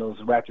iHeart and those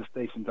ratchet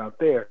stations out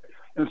there.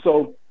 And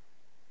so,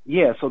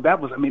 so that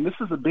was, this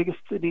is the biggest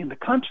city in the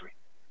country.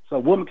 So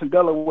Wilmington,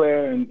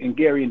 Delaware, and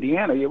Gary,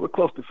 Indiana, we're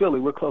close to Philly,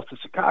 we're close to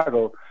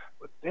Chicago,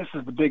 but this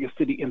is the biggest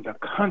city in the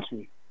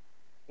country.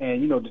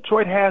 And,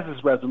 Detroit has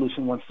this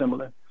resolution, one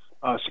similar.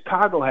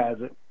 Chicago has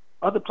it.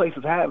 Other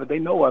places have it. They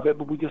know of it,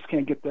 but we just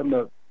can't get them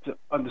to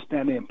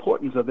understand the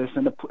importance of this.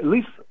 And at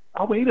least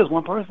all we need is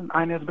one person.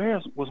 Inez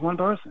Barron was one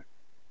person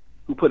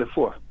who put it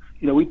forth.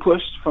 We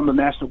pushed from the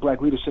National Black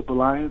Leadership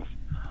Alliance,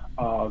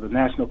 the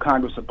National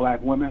Congress of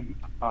Black Women,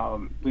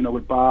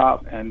 with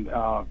Bob and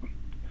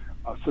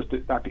Sister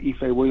Dr.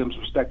 Ife Williams,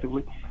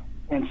 respectively.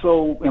 And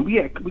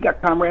we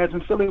got comrades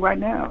in Philly right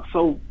now.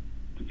 So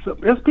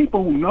there's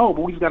people who know,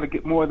 but we've got to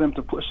get more of them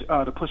to push it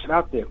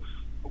out there.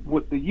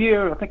 With the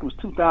year, I think it was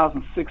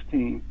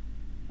 2016,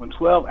 when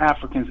 12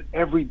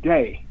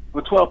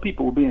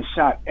 people were being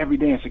shot every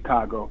day in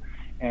Chicago,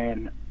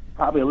 and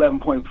probably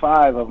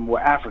 11.5 of them were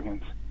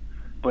Africans.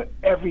 But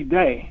every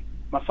day,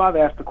 my father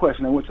asked the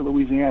question. I went to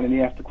Louisiana, and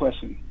he asked the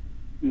question.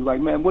 He was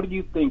like, man, what do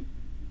you think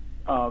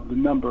the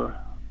number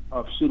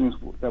of shootings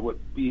that would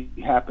be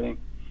happening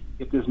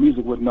if this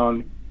music wasn't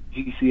on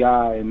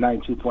GCI and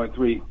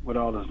 92.3 with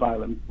all this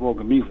violent,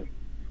 vulgar music.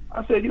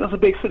 I said, it's a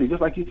big city,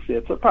 just like you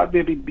said. So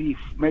probably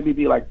maybe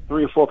be like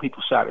 3 or 4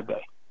 people shot a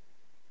day,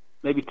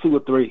 maybe 2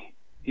 or 3.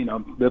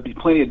 There'll be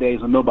plenty of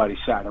days when nobody's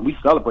shot, and we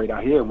celebrate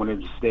out here when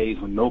there's days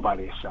when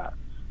nobody is shot.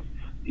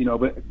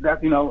 But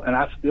that, and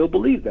I still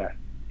believe that.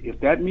 If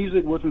that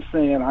music wasn't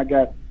saying I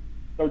got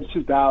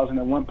 32,000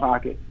 in one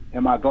pocket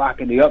and my Glock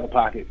in the other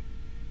pocket,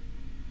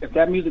 if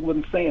that music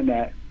wasn't saying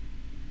that,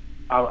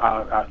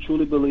 I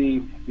truly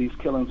believe these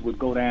killings would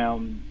go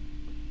down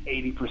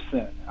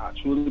 80%. I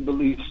truly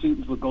believe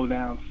shootings would go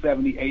down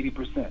 70,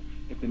 80%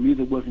 if the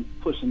music wasn't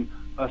pushing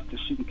us to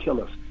shoot and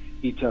kill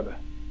each other.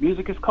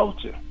 Music is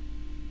culture.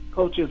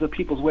 Culture is a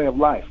people's way of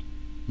life.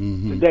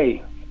 Mm-hmm.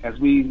 Today, if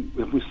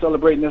we're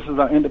celebrating this as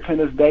our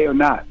Independence Day or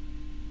not,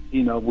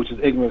 which is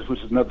ignorance, which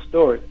is another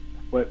story,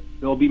 but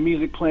there'll be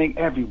music playing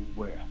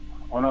everywhere.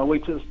 On our way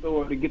to the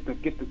store to get the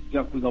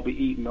junk we're gonna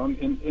be eating,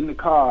 in the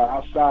car,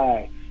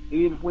 outside,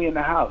 even if we're in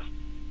the house,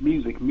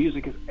 music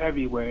is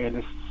everywhere, and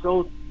it's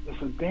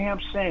a damn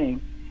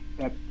shame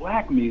that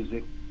black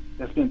music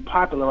that's been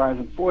popularized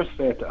and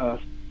force-fed to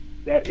us,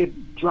 that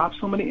it drops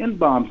so many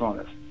N-bombs on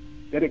us,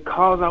 that it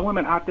calls our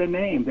women out their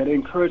name, that it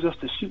encourages us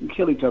to shoot and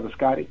kill each other,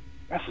 Scotty.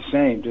 That's a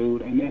shame,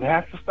 dude, and it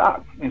has to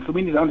stop. And so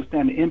we need to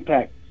understand the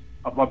impact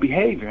of our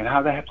behavior and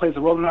how that plays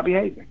a role in our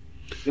behavior.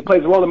 It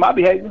plays a role in my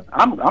behavior.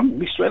 I'm gonna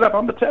be straight up.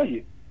 I'm gonna tell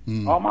you,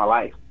 all my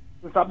life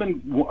since I've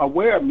been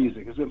aware of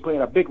music, it's been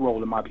playing a big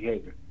role in my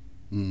behavior.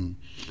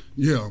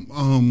 Yeah.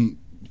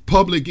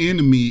 Public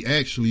Enemy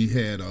actually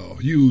had a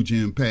huge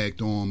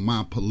impact on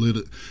my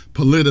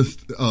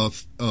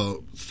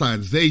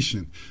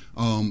politicization.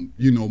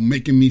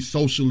 Making me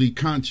socially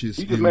conscious.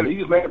 You just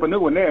made up a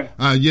new one there.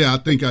 Yeah, I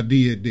think I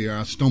did there.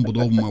 I stumbled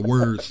over my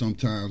words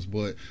sometimes,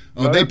 but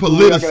they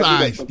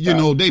politicized,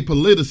 they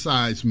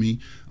politicized me,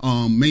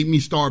 made me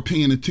start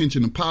paying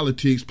attention to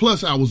politics.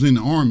 Plus, I was in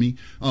the Army,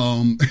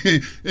 and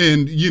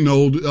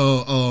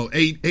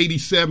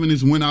 87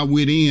 is when I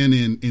went in,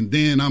 and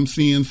then I'm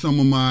seeing some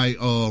of my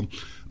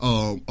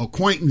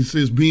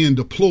acquaintances being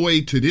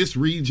deployed to this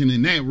region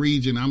and that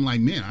region. I'm like,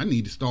 man, I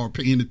need to start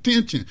paying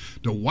attention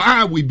to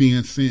why we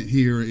being sent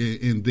here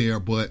and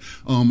there. But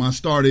I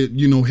started,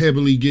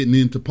 heavily getting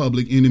into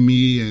Public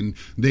Enemy, and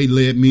they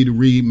led me to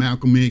read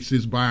Malcolm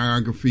X's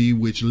biography,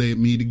 which led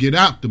me to get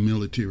out the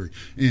military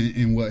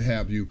and what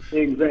have you.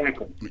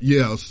 Exactly.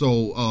 Yeah.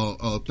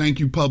 So thank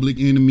you, Public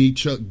Enemy,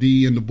 Chuck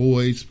D, and the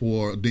boys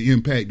for the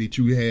impact that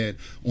you had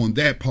on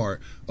that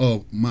part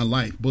of my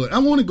life. But I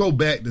want to go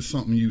back to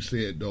something you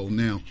said, though.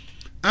 Now,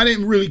 I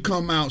didn't really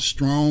come out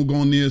strong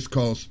on this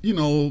because,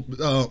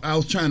 I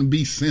was trying to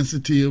be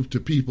sensitive to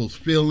people's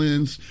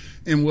feelings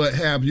and what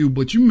have you.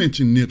 But you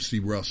mentioned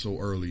Nipsey Russell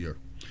earlier.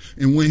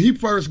 And when he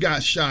first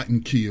got shot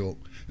and killed,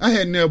 I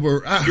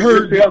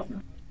heard.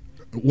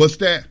 What's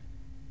that?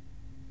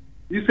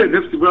 You said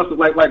Nipsey Russell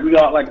like we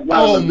all like.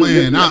 Oh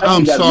man,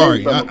 I'm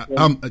sorry.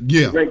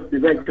 The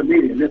great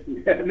comedian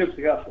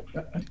Nipsey Russell.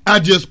 I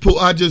just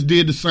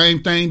did the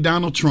same thing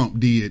Donald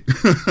Trump did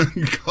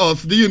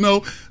because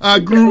I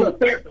grew.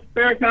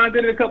 Farrakhan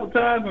did it a couple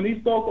times when he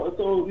spoke,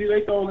 so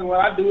they told him,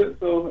 well, I do it.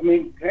 So I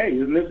mean, hey,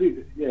 it's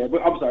Nipsey. Yeah,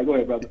 but I'm sorry. Go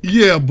ahead, brother.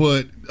 Yeah,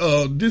 but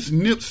this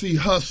Nipsey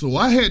Hussle,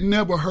 I had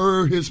never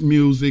heard his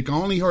music. I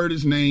only heard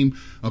his name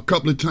a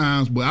couple of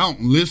times, but I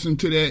don't listen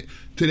to that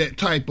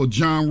type of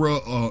genre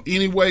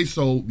anyway,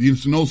 so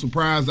it's no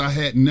surprise I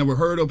had never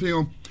heard of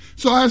him.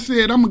 So I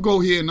said, I'm gonna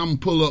go ahead and I'm gonna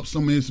pull up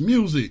some of his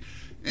music,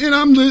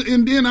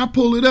 and then I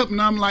pull it up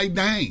and I'm like,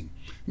 dang.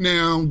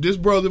 Now this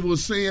brother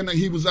was saying that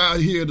he was out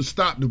here to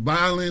stop the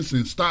violence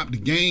and stop the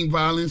gang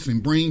violence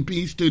and bring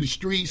peace to the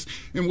streets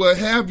and what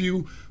have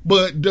you,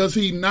 but does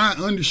he not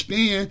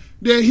understand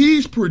that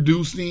he's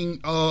producing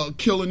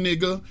kill a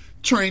nigga,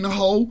 train a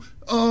hoe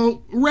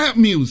rap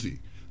music?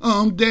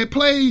 That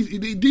plays,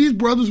 these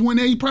brothers, when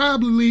they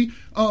probably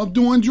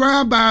doing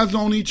drive-bys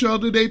on each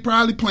other, they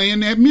probably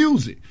playing that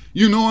music.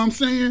 You know what I'm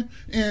saying?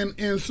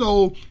 And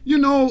so,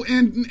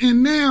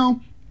 and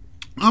now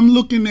I'm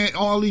looking at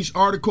all these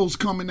articles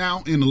coming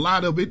out, and a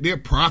lot of it, they're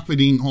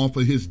profiting off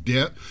of his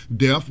death.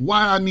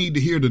 Why I need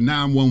to hear the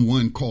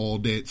 911 call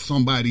that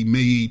somebody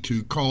made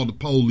to call the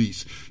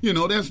police.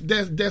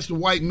 That's the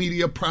white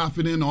media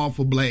profiting off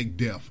of black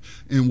death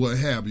and what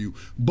have you.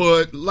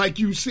 But like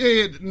you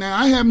said, now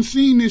I haven't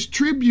seen this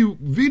tribute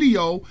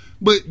video,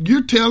 but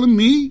you're telling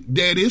me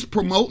that it's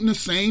promoting the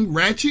same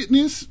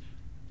ratchetness?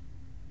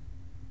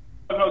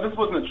 No, this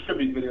wasn't a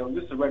tribute video.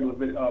 This is a regular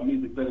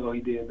music video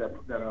he did that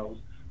was.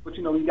 But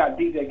we got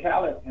DJ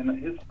Khaled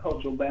and his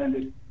cultural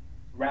bandit,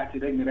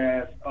 ratchet,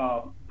 ignorant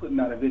ass, putting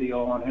out a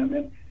video on him.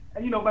 And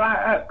but I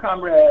have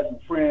comrades and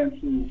friends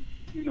who,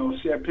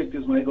 share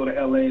pictures when they go to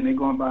LA and they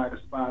going by the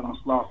spot on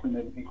Slauson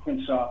and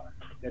Crenshaw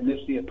that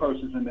Nipsey had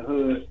purchased in the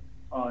hood,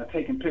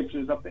 taking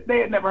pictures up there. They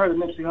had never heard of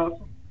Nipsey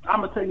Hussle.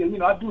 I'm gonna tell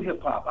you, I do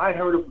hip hop. I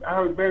heard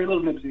very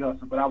little Nipsey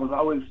Hussle, but I was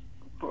always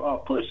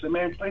pushed.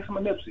 Man, play some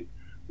of Nipsey.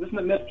 Listen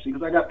to Nipsey,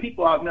 because I got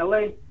people out in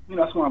LA.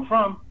 That's where I'm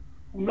from,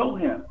 who know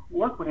him, who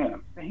work with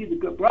him, and he's a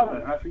good brother.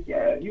 And I said,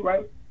 yeah, you're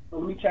right. So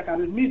let me check out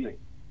his music.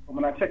 But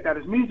when I checked out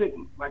his music,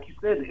 like you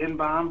said, the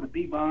N-bombs, the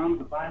B-bombs,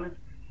 the violence,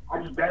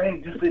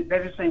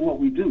 that just ain't what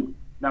we do.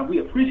 Now, we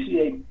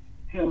appreciate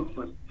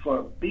him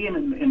for being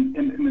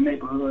in the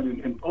neighborhood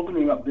and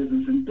opening up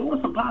business and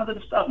doing some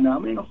positive stuff. Now,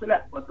 I ain't gonna say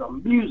that, but the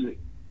music,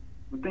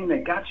 the thing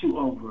that got you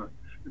over,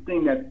 the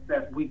thing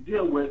that we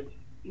deal with,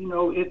 you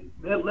know, it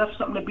left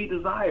something to be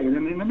desired.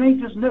 And it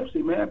ain't just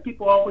Nipsey, man.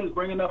 People always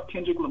bringing up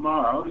Kendrick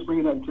Lamar, always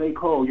bringing up J.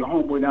 Cole, your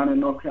homeboy down in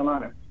North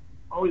Carolina,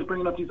 always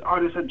bringing up these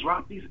artists that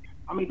drop these.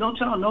 I mean, don't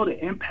y'all know the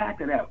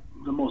impact of that,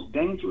 the most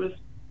dangerous,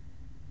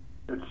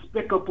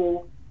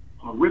 despicable,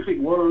 horrific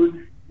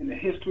word in the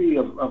history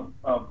of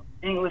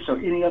English or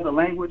any other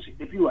language?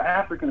 If you are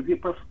African, if you're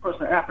a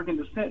person of African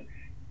descent,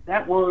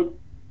 that word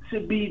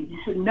you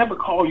should never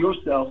call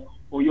yourself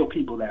or your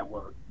people that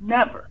word.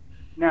 Never.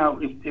 Now,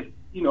 if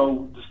you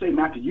know, to say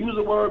not to use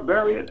the word,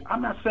 bury it,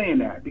 I'm not saying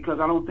that, because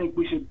I don't think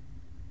we should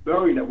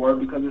bury that word,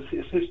 because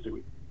it's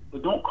history.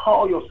 But don't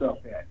call yourself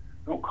that.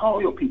 Don't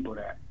call your people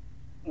that.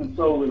 And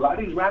so a lot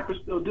of these rappers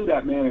still do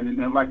that, man.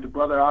 And like the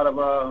brother out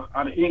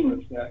of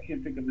England, I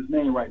can't think of his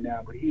name right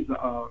now, but he's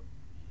a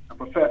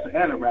professor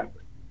and a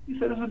rapper. He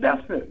said it's a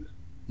death sentence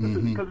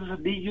because it's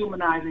a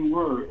dehumanizing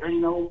word. And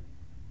you know,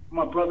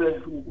 my brother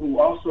who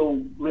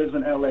also lives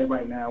in LA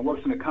right now,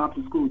 works in the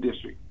Compton School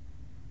District,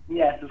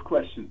 he asked this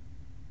question: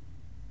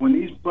 when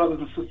these brothers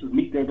and sisters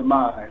meet their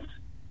demise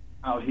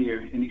out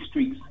here in these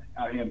streets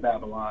out here in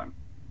Babylon,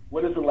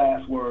 what is the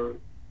last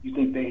word you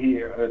think they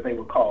hear or that they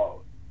were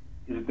called?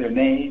 Is it their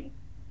name?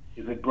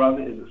 Is it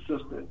brother? Is it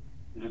sister?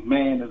 Is it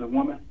man? Is it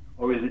woman?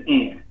 Or is it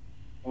N?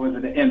 Or is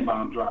it the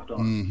N-bomb dropped on?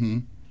 Mm-hmm.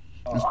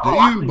 It's the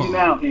N-bomb.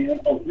 Now, N.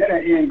 Oh, let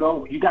that N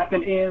go. You got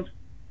them N's?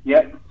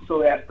 Yep.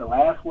 So that's the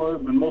last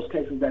word in most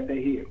cases that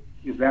they hear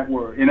is that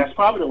word. And that's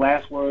probably the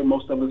last word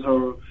most of us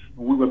heard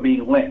when we were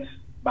being lynched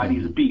by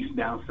these beasts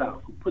down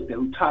south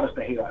who taught us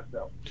to hate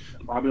ourselves.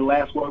 That's probably the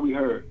last word we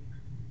heard.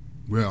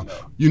 Well,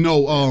 you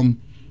know,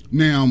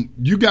 now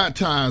you got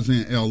ties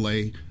in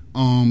L.A.,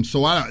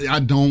 so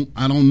I don't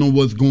know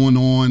what's going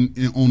on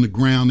the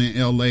ground in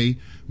L.A.,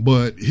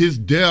 but his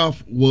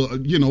death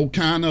will, you know,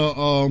 kind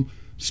of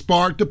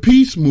sparked the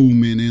peace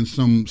movement and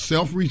some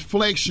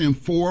self-reflection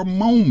for a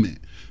moment.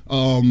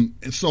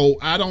 So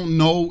I don't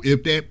know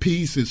if that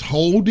peace is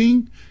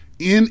holding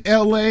in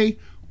L.A.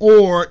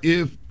 or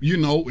if, you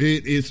know,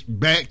 it's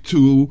back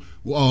to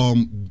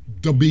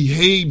the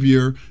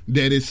behavior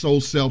that is so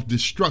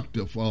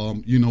self-destructive,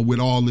 you know, with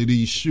all of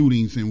these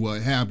shootings and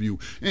what have you.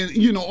 And,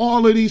 you know,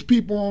 all of these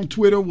people on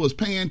Twitter was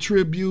paying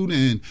tribute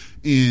and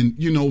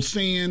you know,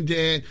 saying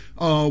that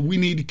we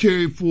need to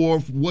carry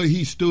forth what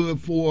he stood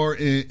for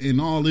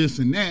and all this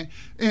and that.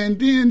 And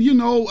then, you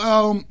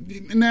know,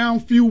 now a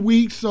few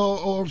weeks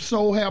or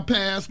so have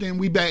passed and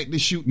we back to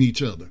shooting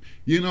each other.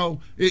 You know,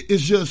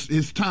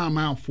 it's time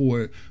out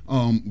for it,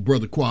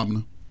 Brother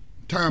Kwabena.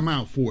 Time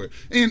out for it.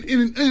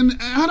 And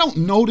I don't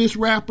know this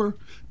rapper.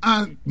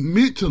 I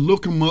meant to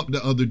look him up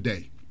the other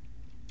day.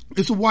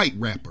 It's a white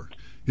rapper.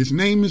 His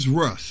name is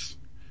Russ.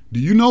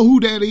 Do you know who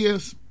that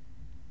is?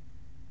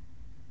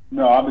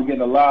 No, I've been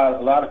getting a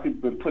lot of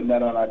people been putting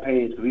that on our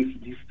page because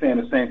he's saying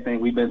the same thing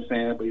we've been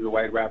saying, but he's a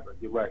white rapper.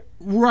 You're right.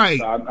 Right.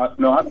 So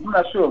I'm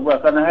not sure of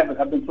Russ.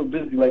 I've been so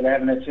busy lately, I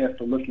haven't had a chance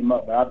to look him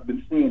up, but I've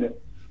been seeing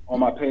it on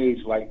my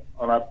page, like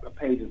on our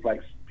pages, like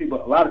a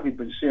lot of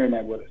people been sharing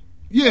that with us.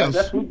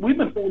 Yes, we've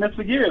been saying this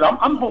for years.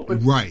 I'm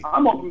hoping. Right.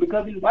 I'm hoping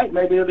because he's white,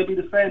 maybe it'll be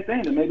the same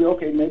thing, and maybe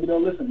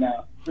they'll listen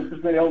now. Maybe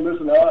they'll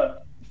listen to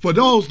us. For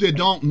those that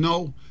don't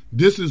know,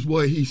 this is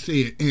what he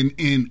said,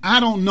 and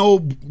I don't know,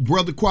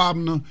 Brother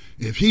Kwabena,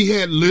 if he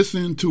had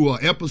listened to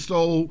an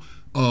episode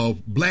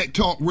of Black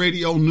Talk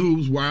Radio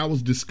News where I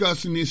was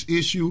discussing this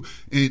issue,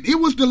 and it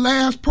was the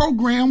last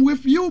program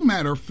with you,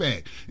 matter of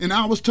fact, and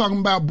I was talking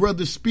about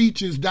Brother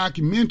Speech's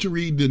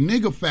documentary, The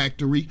Nigga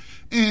Factory,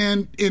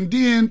 and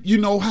then, you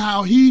know,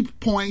 how he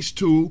points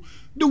to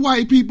the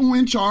white people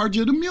in charge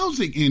of the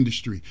music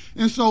industry.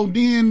 And so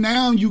then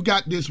now you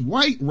got this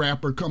white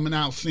rapper coming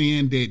out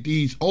saying that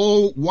these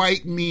old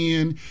white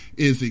men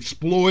is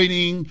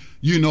exploiting,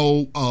 you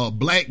know,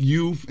 black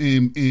youth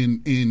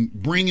and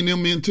bringing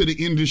them into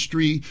the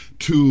industry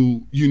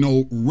to, you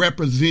know,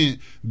 represent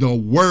the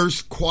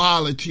worst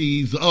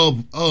qualities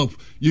of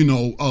you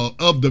know,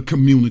 of the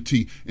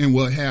community and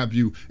what have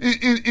you.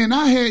 And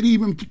I had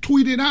even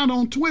tweeted out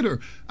on Twitter,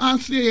 I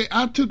said,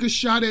 I took a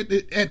shot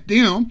at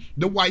them,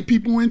 the white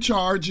people in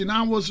charge, and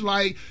I was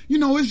like, you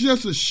know, it's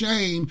just a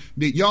shame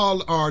that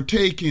y'all are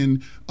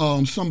taking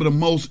some of the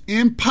most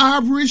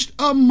impoverished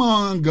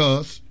among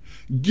us,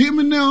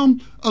 giving them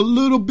a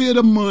little bit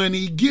of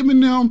money, giving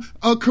them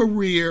a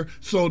career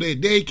so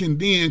that they can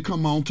then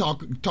come on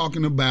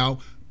talking about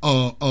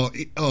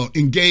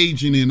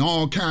engaging in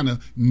all kind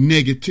of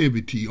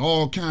negativity,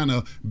 all kind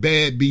of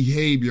bad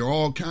behavior,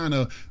 all kind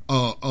of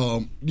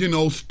you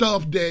know,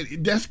 stuff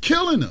that's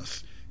killing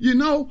us, you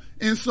know.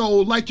 And so,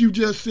 like you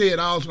just said,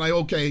 I was like,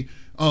 okay,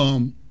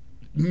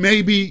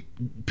 maybe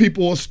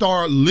people will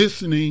start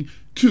listening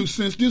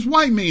since this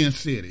white man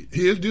said it.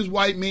 Here's this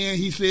white man,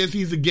 he says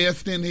he's a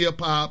guest in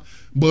hip-hop,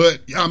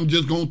 but I'm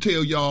just going to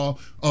tell y'all,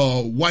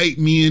 white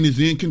men is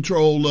in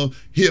control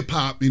of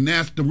hip-hop, and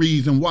that's the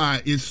reason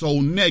why it's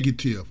so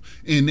negative.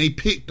 And they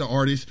pick the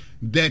artists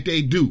that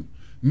they do.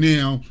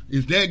 Now,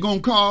 is that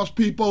going to cause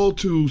people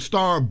to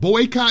start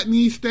boycotting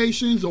these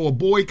stations or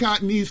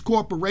boycotting these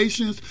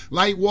corporations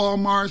like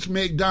Walmart's,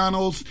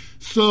 McDonald's,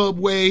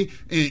 Subway,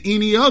 and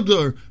any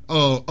other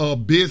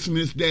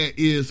business that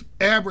is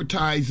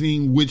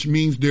advertising, which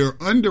means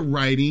they're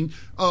underwriting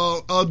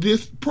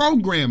this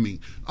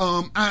programming?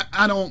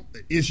 I don't.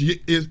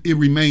 It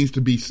remains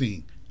to be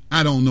seen.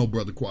 I don't know,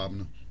 Brother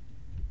Kwabena.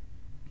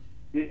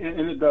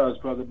 And it does,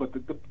 brother. But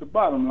the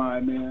bottom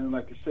line, man,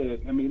 like I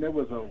said, I mean, there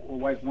was a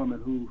white woman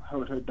who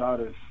heard her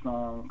daughter's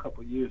song a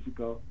couple of years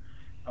ago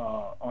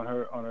on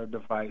her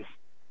device,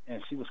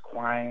 and she was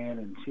crying,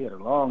 and she had a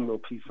long little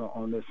piece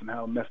on this and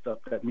how messed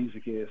up that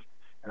music is.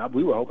 And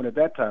we were hoping at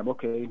that time,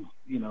 okay,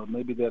 you know,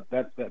 maybe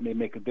that may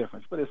make a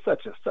difference. But it's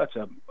such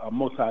a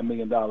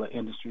multi-million-dollar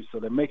industry,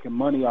 so they're making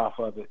money off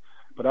of it.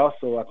 But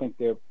also, I think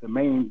the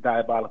main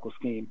diabolical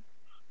scheme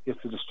is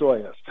to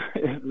destroy us,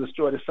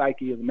 destroy the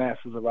psyche of the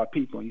masses of our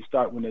people. And you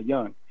start when they're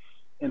young.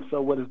 And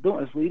so what it's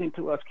doing is leading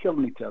to us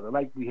killing each other,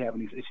 like we have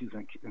these issues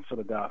in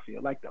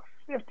Philadelphia, like the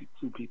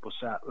 52 people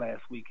shot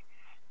last week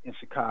in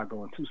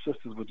Chicago, and 2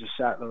 sisters were just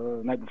shot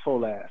the night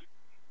before last.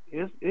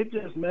 It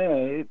just,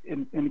 man,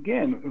 and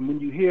again, when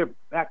you hear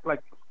back,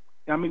 like,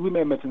 I mean, we may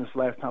have mentioned this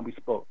last time we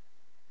spoke.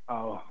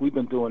 We've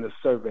been doing this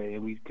survey,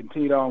 and we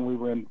continued on. We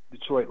were in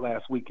Detroit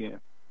last weekend.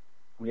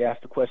 We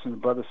asked the question,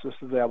 brothers,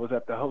 sisters. I was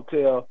at the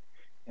hotel,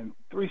 and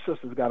 3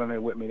 sisters got on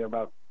there with me. They're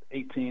about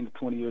 18 to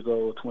 20 years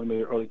old, 20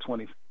 maybe early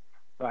 20s.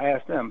 So I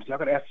asked them, y'all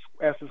got to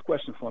ask this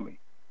question for me.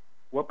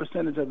 What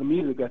percentage of the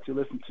music that you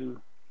listen to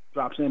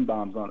drops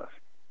N-bombs on us?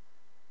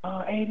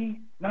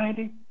 80,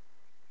 90?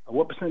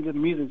 What percentage of the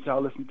music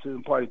y'all listen to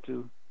and party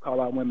to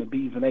call out women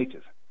B's and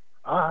H's?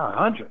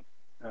 100.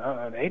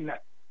 80.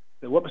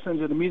 So what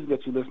percentage of the music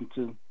that you listen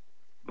to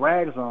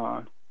brags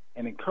on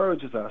and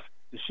encourages us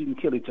to shoot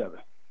and kill each other?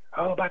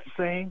 Oh, about the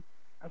same.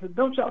 I said,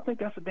 don't y'all think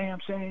that's a damn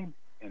shame?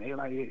 And they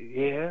like,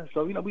 yeah.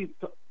 So, you know, we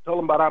told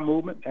them about our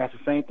movement, asked the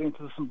same thing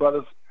to some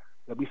brothers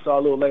that we saw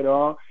a little later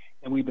on,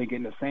 and we've been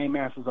getting the same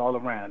answers all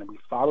around. And we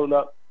followed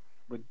up,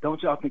 but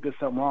don't y'all think there's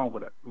something wrong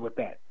with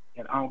that?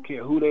 And I don't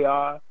care who they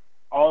are,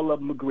 all of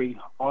them agree,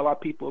 all our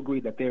people agree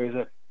that there is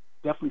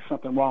definitely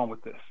something wrong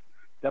with this.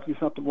 Definitely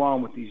something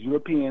wrong with these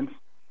Europeans,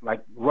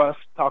 like Russ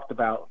talked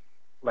about,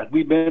 like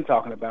we've been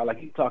talking about, like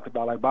he talked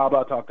about, like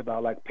Baba talked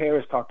about, like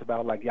Paris talked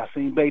about, like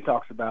Yassine Bey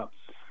talks about,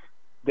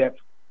 that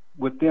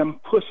with them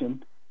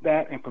pushing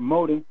that and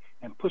promoting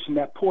and pushing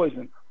that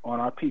poison on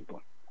our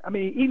people. I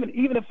mean,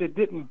 even if it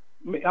didn't,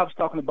 I was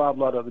talking to Bob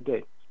Law the other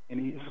day,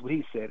 and this is what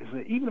he said, is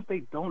that even if they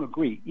don't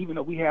agree, even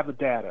though we have the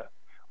data,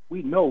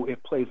 we know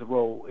it plays a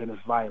role in this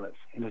violence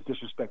and this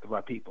disrespect of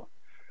our people.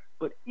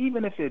 But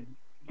even if it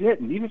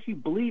didn't, even if you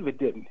believe it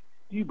didn't,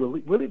 do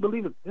you really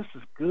believe that this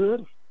is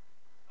good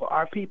for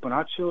our people and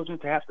our children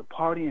to have to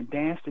party and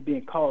dance, to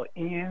being called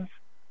ends,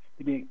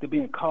 to being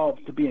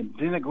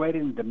denigrated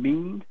and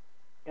demeaned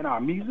in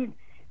our music?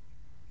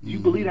 Do you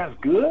believe that's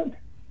good?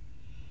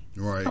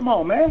 Right. Come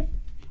on, man.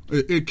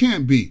 It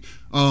can't be.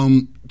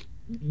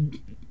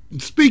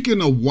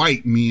 Speaking of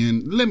white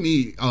men, let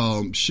me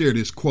share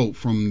this quote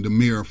from the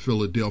mayor of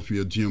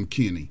Philadelphia, Jim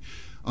Kenney.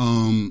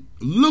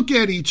 Look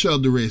at each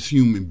other as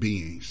human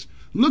beings.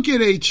 Look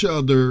at each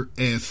other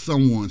as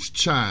someone's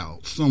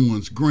child,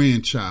 someone's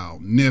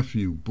grandchild,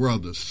 nephew,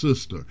 brother,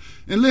 sister.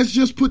 And let's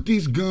just put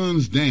these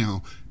guns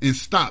down and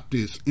stop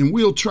this. And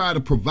we'll try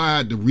to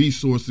provide the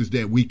resources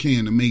that we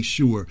can to make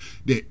sure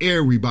that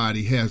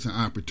everybody has an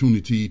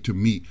opportunity to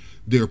meet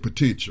their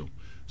potential.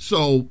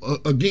 So,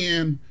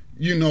 again,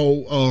 you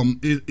know,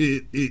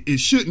 it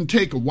shouldn't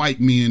take a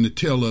white man to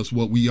tell us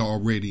what we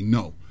already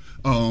know.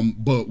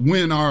 But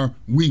when are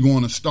we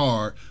going to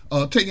start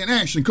taking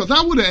action? Because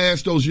I would have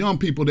asked those young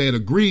people that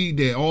agreed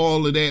that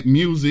all of that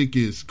music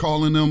is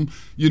calling them,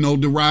 you know,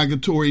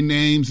 derogatory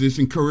names, it's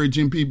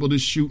encouraging people to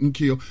shoot and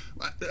kill.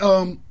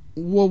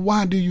 Well,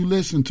 why do you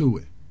listen to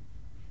it?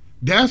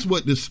 That's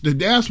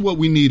what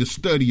we need to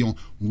study on.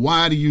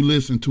 Why do you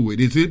listen to it?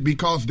 Is it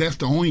because that's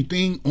the only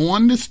thing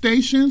on the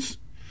stations?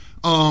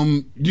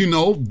 You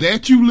know,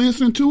 that you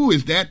listen to?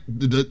 Is that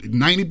the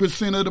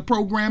 90% of the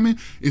programming?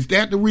 Is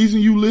that the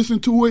reason you listen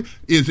to it?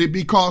 Is it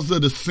because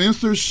of the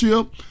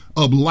censorship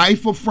of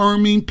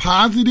life-affirming,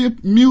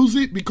 positive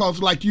music?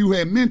 Because like you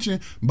had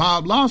mentioned,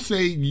 Bob Law said,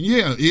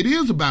 yeah, it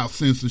is about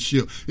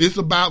censorship. It's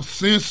about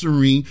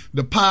censoring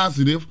the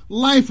positive,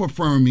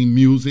 life-affirming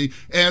music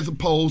as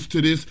opposed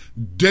to this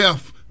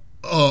death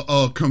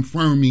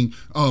confirming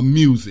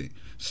music.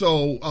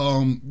 So,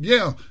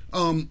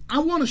 I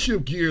want to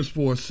shift gears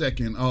for a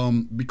second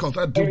because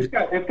I do. Hey,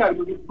 Scott,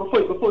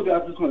 before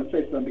I just want to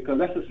say something, because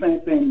that's the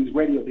same thing.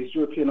 These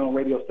European-owned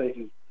radio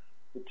stations,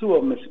 the 2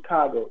 of them in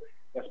Chicago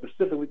that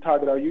specifically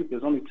target our youth.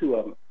 There's only 2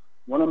 of them.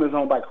 One of them is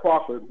owned by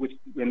Crawford,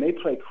 and they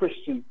play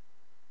Christian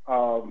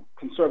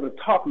conservative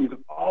talk music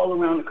all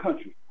around the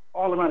country.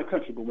 all around the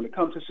country. But when it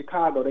comes to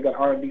Chicago, they got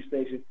an R&B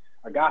station,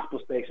 a gospel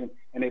station,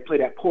 and they play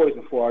that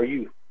Poison for our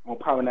youth on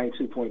Power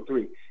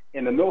 92.3.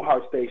 And the No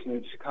Heart station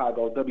in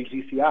Chicago,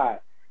 WGCI,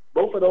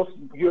 both of those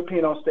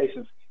European-owned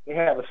stations, they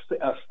have a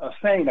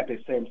saying that they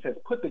say, and it says,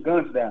 put the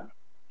guns down.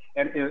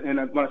 And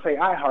when I say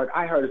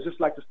iHeart is just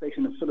like the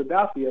station in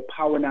Philadelphia,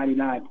 Power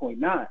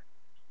 99.9.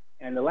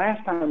 And the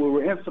last time we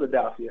were in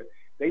Philadelphia,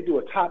 they do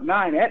a top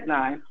 9 at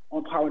 9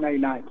 on Power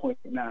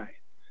 99.9.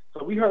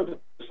 So we heard the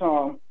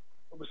song.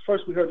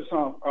 We heard the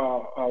song,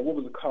 what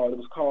was it called? It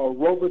was called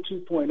Rover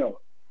 2.0.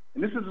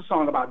 And this is a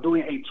song about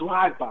doing a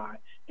drive-by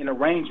in a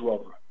Range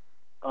Rover.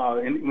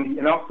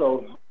 And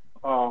also,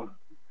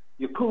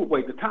 your coupe,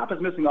 the top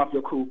is missing off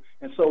your coupe,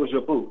 and so is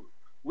your boo.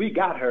 We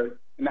got her,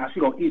 and now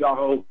she's going to eat our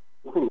whole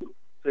crew.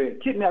 So they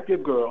kidnap your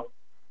girl.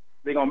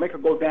 They're going to make her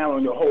go down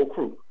on your whole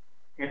crew.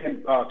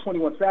 And then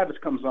 21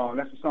 Savage comes on.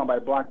 That's a song by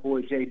Black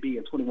Boy JB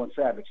and 21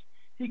 Savage.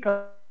 He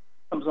comes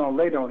on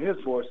later on his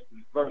verse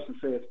and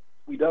says,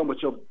 we done with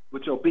your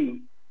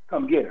B,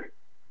 come get her.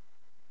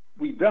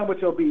 We done with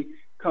your B,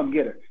 come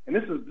get her. And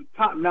this is the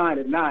top 9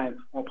 at 9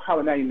 on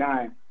Power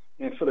 99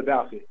 in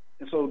Philadelphia.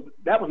 And so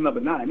that was number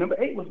 9. Number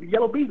 8 was the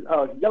Yellow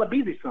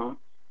Beezy song,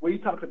 where he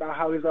talks about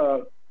how his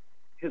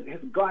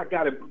God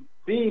got a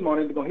beam on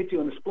him. He's going to hit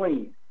you in the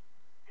spleen.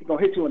 He's going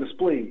to hit you in the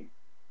spleen.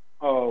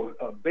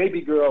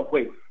 Baby girl,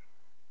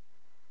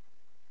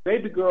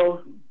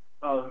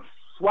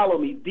 swallow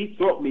me, deep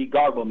throat me,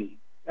 gargle me.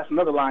 That's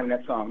another line in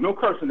that song. No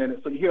cursing in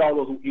it, so you hear all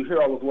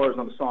those words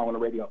on the song on the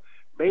radio.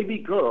 Baby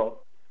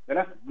girl, and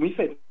that's when you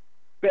say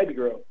baby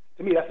girl,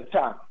 to me that's a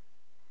child.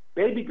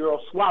 Baby girl,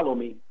 swallow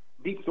me,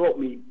 deep throat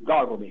me,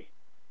 gargle me.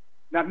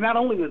 Now, not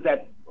only is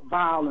that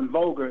vile and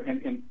vulgar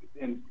and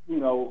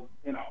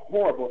and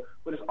horrible,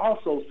 but it's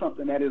also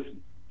something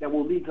that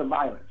will lead to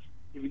violence.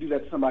 If you do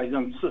that to somebody's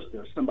young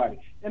sister or somebody,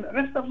 and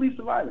that stuff leads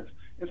to violence.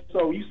 And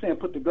so you saying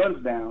put the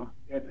guns down,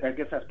 I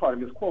guess that's part of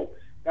his quote.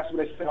 That's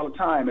what they say all the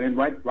time. And then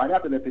right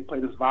after that, they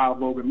play this vile,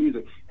 vulgar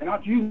music. And our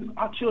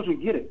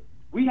children get it.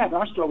 We have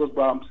our struggles,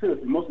 but I'm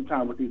seriously most of the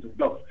time with these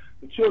adults.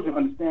 The children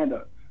understand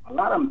a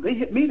lot of them. They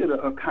hit me to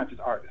the conscious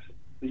artists,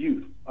 the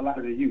youth, a lot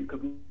of the youth,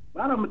 because a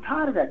lot of them are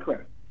tired of that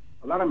crap.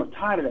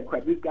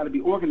 We've got to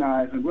be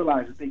organized and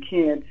realize that they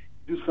can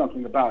do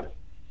something about it.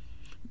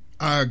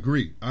 I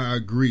agree.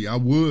 I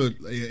would,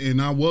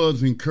 and I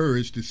was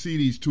encouraged to see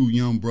these two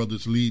young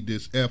brothers lead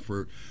this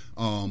effort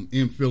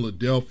in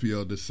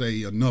Philadelphia to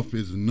say enough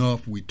is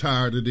enough. We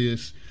tired of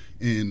this,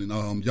 and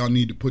y'all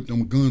need to put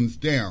them guns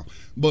down.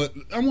 But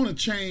I want to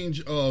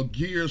change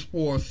gears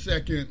for a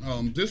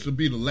second. This will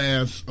be the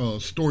last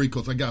story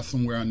because I got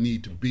somewhere I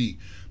need to be.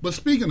 But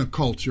speaking of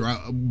culture,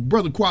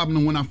 Brother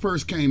Kwabena, when I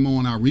first came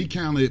on, I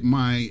recounted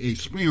my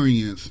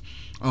experience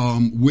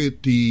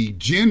with the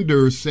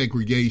gender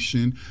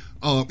segregation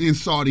in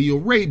Saudi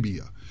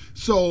Arabia.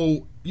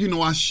 So,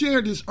 I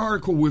shared this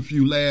article with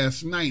you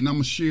last night, and I'm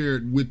going to share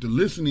it with the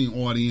listening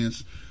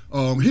audience.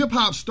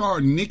 Hip-hop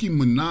star Nicki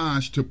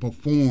Minaj to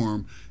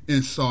perform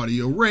in Saudi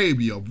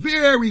Arabia.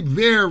 Very,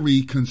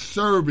 very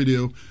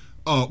conservative.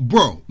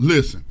 Bro,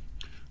 listen.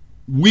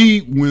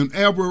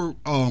 Whenever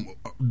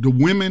the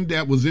women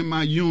that was in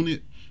my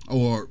unit,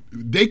 or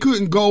they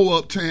couldn't go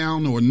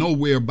uptown or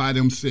nowhere by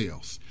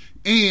themselves.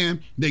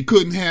 And they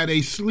couldn't have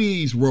their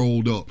sleeves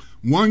rolled up.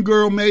 One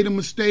girl made a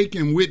mistake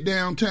and went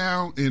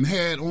downtown and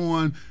had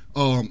on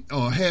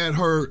had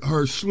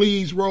her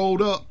sleeves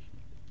rolled up.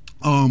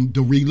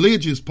 The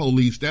religious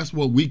police, that's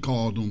what we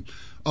called them,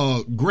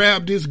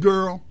 grabbed this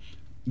girl.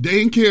 They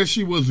didn't care if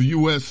she was a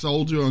U.S.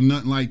 soldier or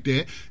nothing like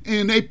that.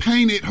 And they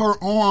painted her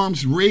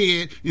arms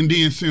red and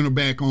then sent her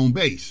back on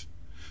base.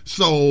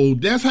 So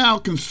that's how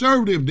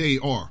conservative they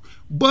are.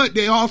 But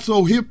they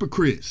also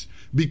hypocrites,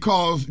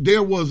 because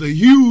there was a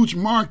huge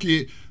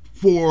market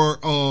for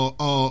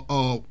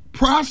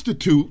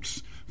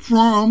prostitutes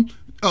from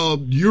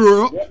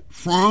Europe,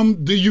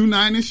 from the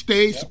United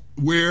States,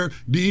 where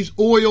these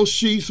oil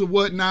sheiks or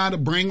whatnot to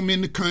bring them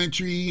in the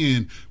country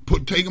and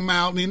take them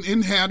out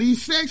and have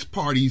these sex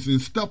parties and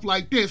stuff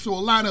like that. So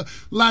a lot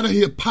of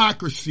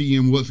hypocrisy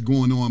in what's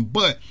going on.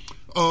 But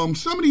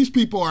some of these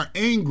people are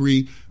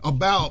angry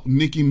about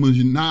Nicki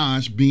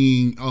Minaj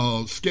being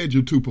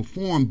scheduled to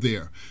perform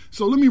there.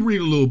 So let me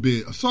read a little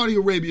bit. Saudi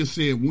Arabia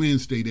said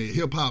Wednesday that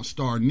hip-hop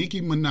star Nicki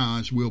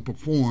Minaj will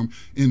perform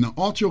in the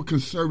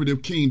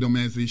ultra-conservative kingdom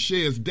as it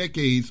shares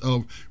decades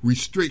of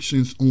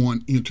restrictions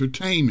on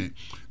entertainment.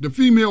 The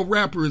female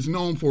rapper is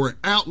known for an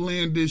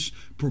outlandish,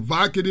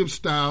 provocative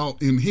style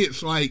in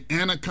hits like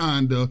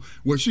Anaconda,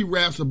 where she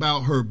raps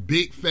about her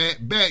big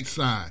fat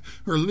backside.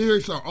 Her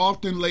lyrics are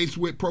often laced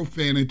with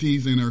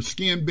profanities, and her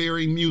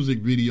skin-bearing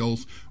music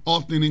videos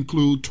often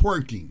include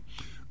twerking.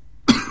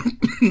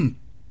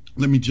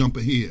 Let me jump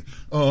ahead.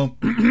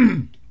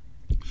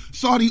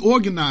 Saudi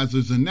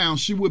organizers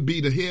announced she would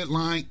be the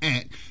headline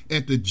act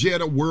at the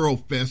Jeddah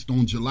World Fest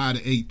on July the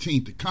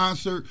 18th. The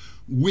concert,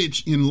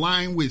 which in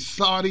line with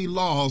Saudi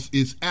laws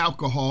is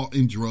alcohol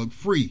and drug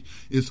free,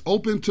 is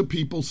open to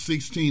people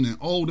 16 and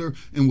older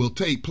and will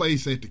take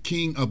place at the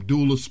King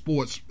Abdullah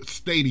Sports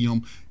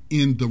Stadium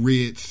in the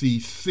Red Sea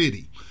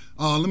City.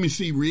 Let me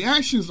see.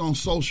 Reactions on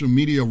social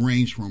media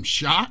range from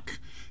shock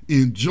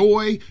and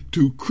joy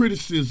to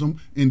criticism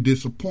and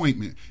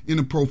disappointment. In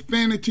a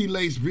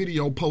profanity-laced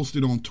video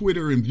posted on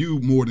Twitter and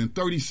viewed more than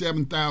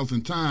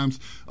 37,000 times,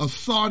 a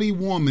Saudi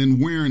woman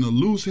wearing a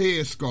loose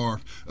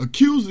headscarf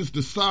accuses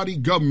the Saudi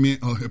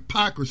government of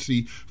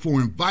hypocrisy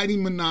for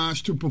inviting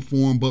Minaj to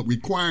perform but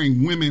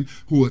requiring women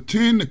who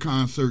attend the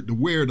concert to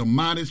wear the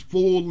modest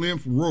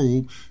full-length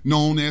robe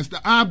known as the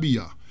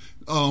abaya.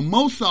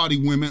 Most Saudi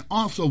women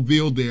also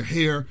veil their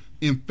hair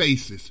and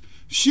faces.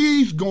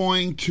 She's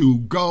going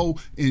to go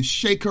and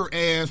shake her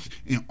ass,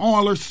 and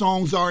all her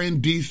songs are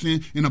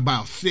indecent and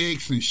about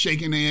sex and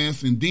shaking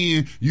ass, and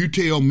then you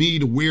tell me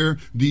to wear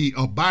the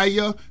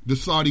abaya? The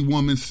Saudi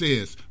woman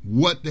says,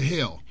 what the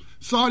hell?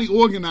 Saudi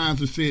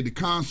organizers said the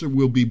concert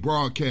will be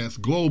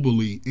broadcast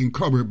globally and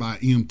covered by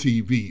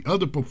MTV.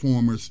 Other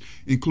performers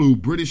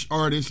include British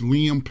artist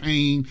Liam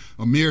Payne,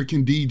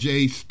 American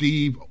DJ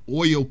Steve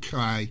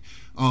Aoki.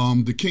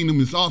 The kingdom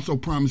is also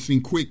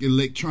promising quick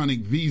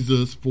electronic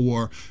visas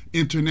for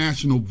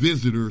international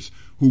visitors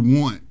who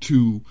want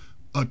to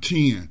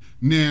attend.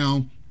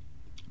 Now,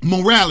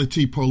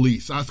 morality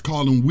police,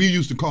 we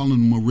used to call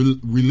them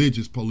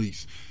religious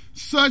police.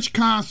 Such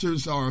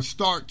concerts are a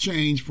stark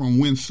change from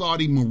when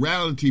Saudi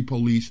morality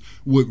police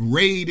would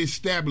raid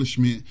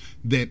establishments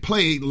that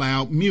played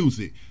loud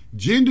music.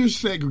 Gender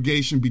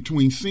segregation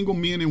between single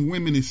men and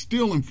women is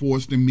still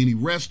enforced in many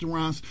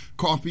restaurants,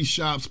 coffee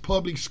shops,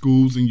 public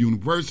schools, and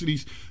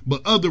universities,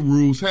 but other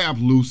rules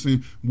have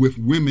loosened, with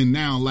women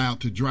now allowed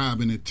to drive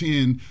and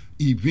attend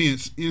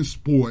events in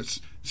sports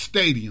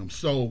stadiums.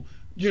 So,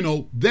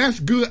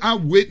 that's good. I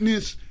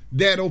witnessed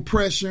that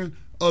oppression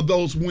of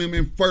those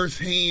women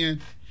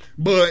firsthand.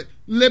 But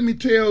let me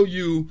tell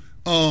you,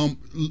 bringing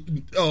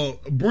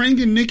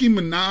Nicki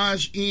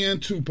Minaj in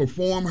to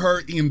perform her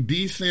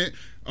indecent,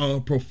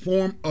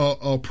 profane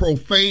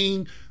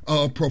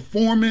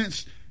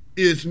performance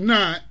is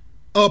not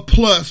a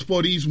plus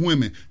for these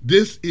women.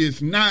 This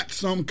is not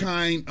some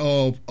kind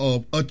of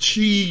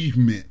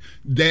achievement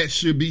that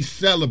should be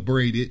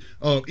celebrated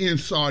in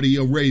Saudi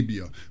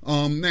Arabia.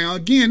 Now,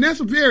 again, that's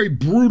a very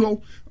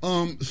brutal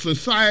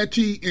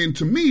society, and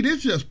to me,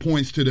 this just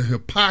points to the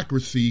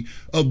hypocrisy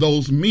of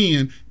those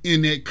men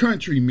in that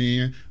country,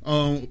 man,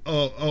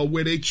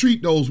 where they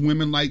treat those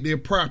women like their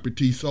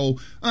property. So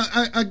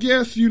I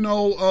guess,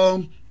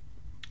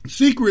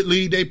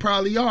 secretly, they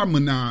probably are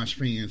Minaj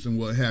fans and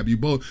what have you.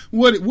 But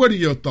what are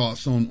your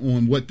thoughts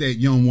on what that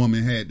young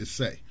woman had to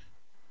say?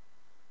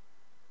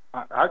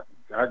 I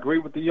agree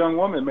with the young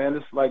woman, man.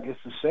 It's a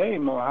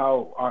shame on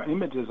how our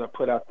images are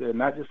put out there,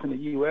 not just in the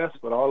U.S.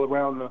 but all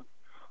around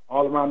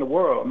the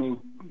world. I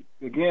mean,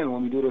 again,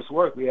 when we do this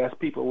work, we ask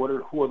people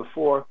who are the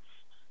 4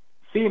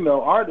 female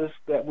artists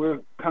that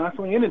we're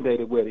constantly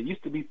inundated with. It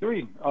used to be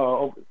 3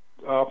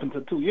 up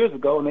until 2 years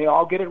ago, and they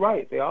all get it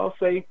right. They all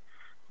say.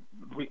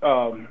 We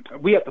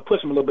have to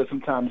push them a little bit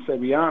sometimes to say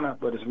Rihanna,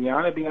 but it's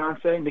Rihanna,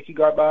 Beyonce, Nicki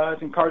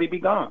Garbage, and Cardi B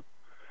gone.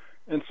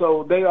 And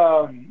so they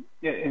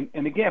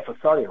and again, for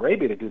Saudi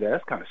Arabia to do that,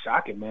 that's kind of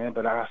shocking, man.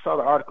 But I saw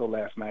the article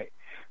last night.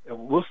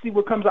 We'll see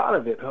what comes out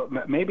of it.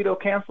 Maybe they'll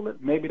cancel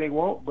it, maybe they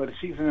won't. But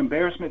she's an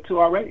embarrassment to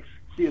our race.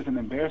 She is an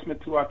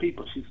embarrassment to our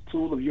people. She's a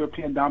tool of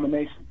European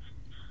domination,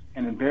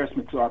 an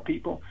embarrassment to our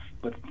people.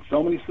 But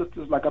so many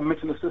sisters, like I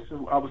mentioned, the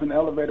sisters I was in the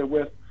elevator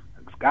with.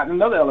 Got in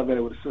another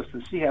elevator with a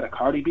sister. She had a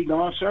Cardi B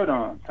Gone shirt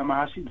on. Tell me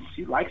how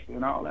she likes it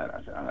and all that.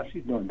 I said,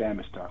 she's doing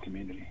damage to our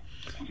community.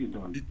 She's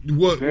doing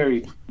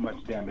very much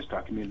damage to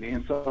our community.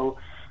 And so,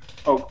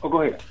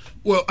 go ahead.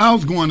 Well, I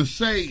was going to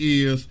say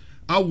is,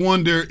 I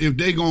wonder if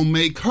they're going to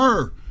make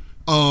her,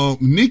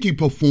 Nicki,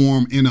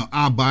 perform in an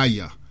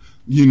abaya,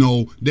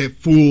 that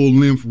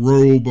full-length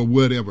robe or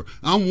whatever.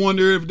 I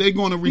wonder if they're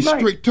going to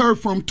restrict her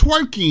from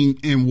twerking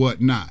and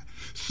whatnot.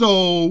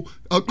 So,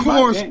 of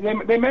course,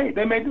 they may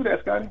do that,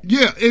 Scotty.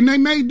 Yeah, and they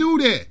may do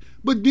that.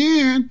 But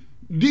then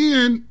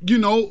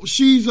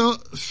she's a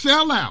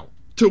sellout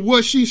to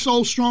what she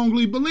so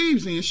strongly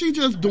believes in. She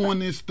just doing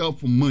this stuff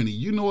for money.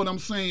 You know what I'm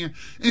saying?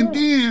 And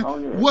then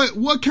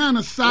what kind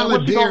of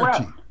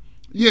solidarity?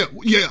 Yeah,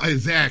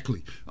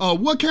 exactly.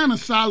 What kind of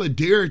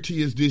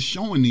solidarity is this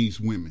showing these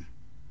women?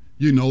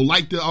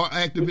 Like our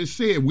activist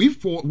said,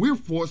 we're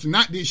forced,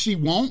 not that she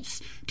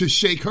wants to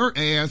shake her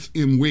ass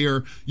and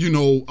wear,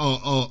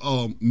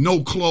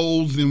 no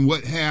clothes and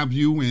what have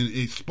you and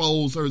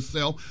expose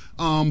herself.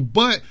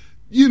 But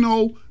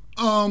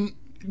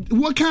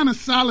what kind of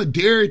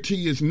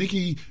solidarity is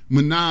Nicki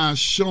Minaj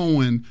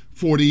showing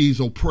for these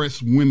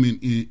oppressed women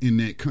in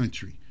that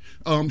country?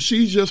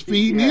 She's just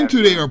feeding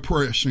into their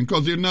oppression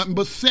because they're nothing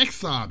but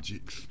sex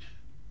objects.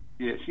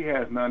 Yeah, she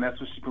has none. That's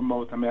what she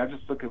promotes. I mean, I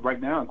just look at right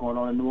now going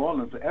on in New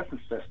Orleans. The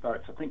Essence Fest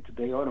starts, I think,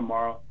 today or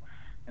tomorrow,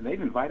 and they've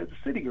invited the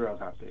City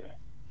Girls out there.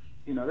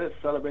 They're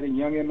celebrating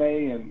Young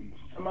M.A. and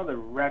some other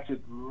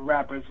ratchet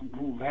rappers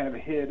who have a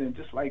hit, and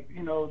just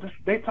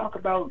they talk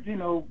about, if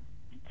you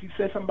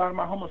say something about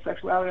my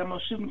homosexuality, I'm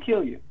gonna shoot and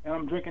kill you, and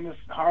I'm drinking this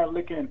hard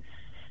liquor, and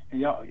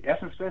y'all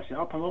Essence Fest,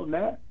 y'all promoting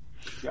that.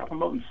 Y'all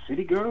promoting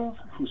city girls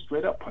who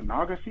straight up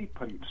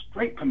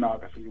straight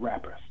pornography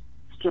rappers.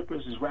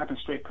 Strippers is rapping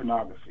straight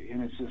pornography,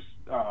 and it's just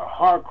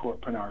hardcore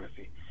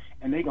pornography.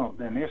 And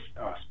there's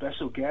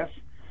special guest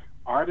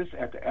artists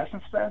at the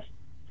Essence Fest.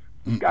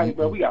 Scotty,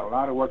 bro, we got a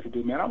lot of work to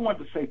do, man. I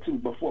wanted to say too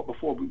before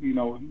you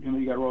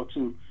got to roll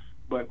too,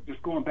 but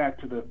just going back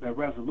to the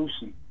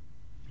resolution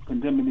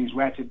condemning these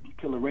ratchet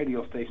killer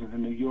radio stations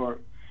in New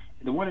York.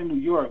 The one in New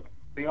York,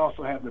 they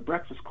also have the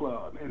Breakfast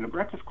Club. And the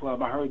Breakfast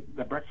Club, I heard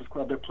the Breakfast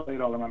Club, they're played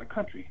all around the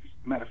country.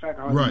 Matter of fact,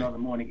 I heard them the other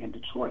morning in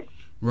Detroit.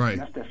 Right.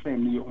 And that's that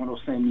same New York, one of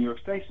those same New York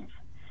stations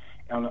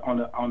on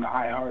the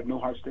iHeart, No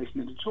Heart station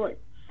in Detroit.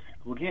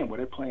 Well, again, where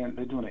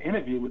they're doing an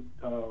interview with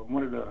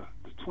one of the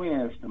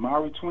twins, the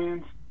Maury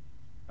twins,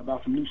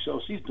 about some new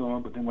show she's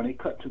doing. But then when they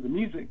cut to the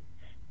music,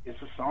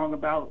 it's a song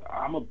about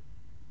I'm gonna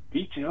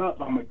beat you up,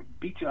 I'm gonna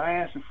beat your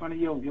ass in front of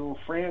your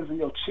friends and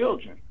your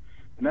children.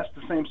 And that's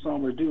the same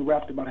song where dude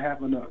rapped about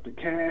having the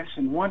cash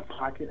in one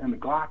pocket and the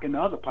Glock in the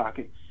other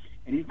pocket,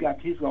 and he's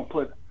gonna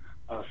put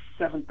a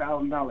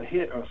 $7,000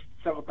 hit or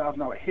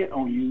 $7,000 hit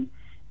on you,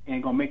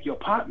 and gonna make your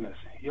partners,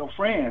 your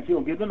friends,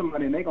 he'll give them the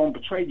money, and they're gonna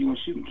betray you and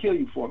shoot and kill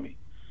you for me.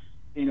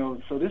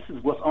 So this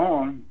is what's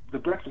on the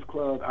Breakfast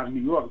Club out of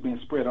New York being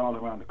spread all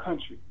around the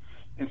country.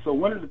 And so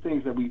one of the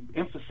things that we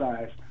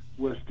emphasized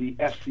was the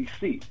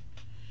FCC.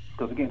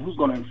 Because, again, who's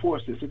going to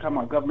enforce this? You're talking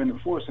about government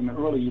enforcement. And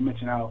earlier you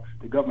mentioned how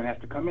the government has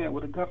to come in.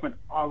 Well, the government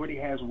already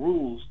has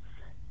rules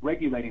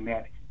regulating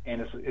that.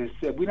 And it's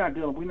said we're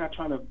not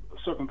trying to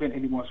circumvent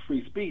anyone's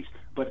free speech,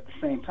 but at the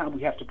same time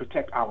we have to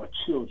protect our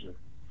children.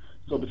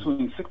 So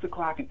between 6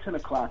 o'clock and 10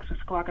 o'clock,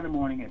 6 o'clock in the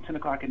morning and 10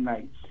 o'clock at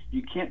night,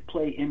 you can't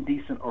play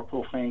indecent or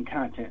profane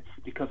content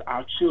because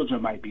our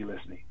children might be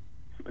listening.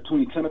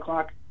 Between 10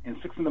 o'clock and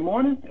 6 in the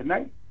morning at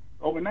night,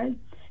 overnight,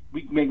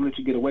 we may let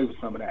you get away with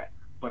some of that.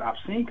 But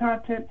obscene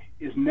content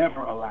is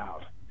never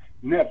allowed.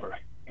 Never.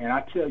 And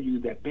I tell you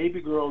that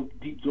Baby Girl,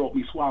 Deep Throat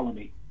Me, Swallow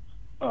Me,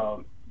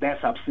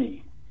 that's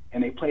obscene.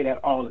 And they play that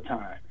all the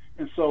time.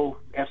 And so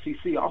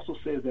FCC also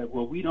says that,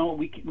 well, we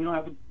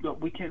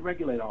can't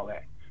regulate all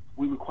that.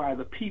 We require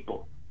the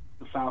people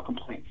to file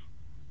complaints.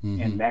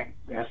 And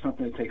that's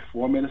something that takes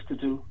 4 minutes to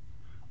do.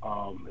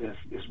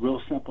 It's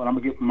real simple. And I'm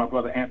going to get my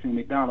brother Anthony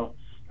McDonald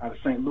out of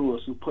St.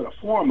 Louis, who put a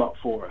form up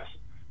for us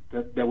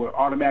that would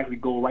automatically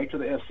go right to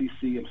the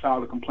FCC and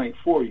file a complaint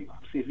for you.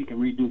 See if he can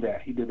redo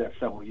that. He did that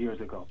several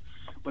years ago.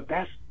 But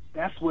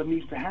that's what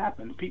needs to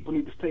happen. People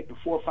need to take the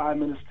 4 or 5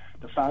 minutes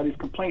to file these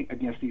complaints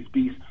against these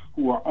beasts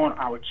who are on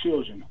our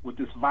children with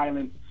this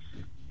violent,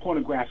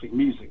 pornographic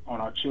music on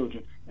our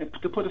children, and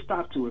to put a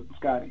stop to it,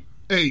 Scotty.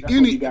 Hey,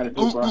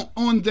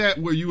 on that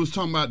where you was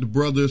talking about the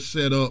brothers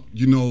set up,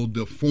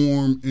 the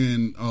form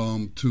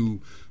and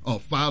to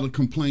file the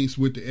complaints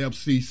with the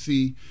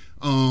FCC.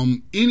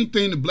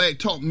 Anything the Black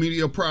Talk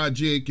Media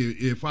Project,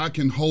 if I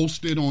can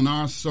host it on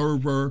our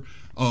server,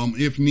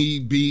 if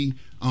need be,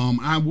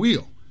 I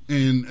will.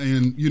 And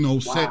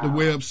set the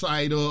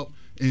website up,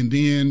 and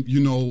then,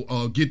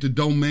 get the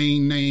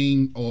domain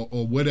name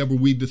or whatever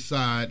we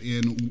decide.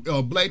 And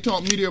Black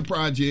Talk Media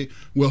Project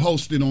will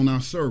host it on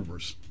our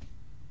servers.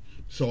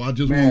 So I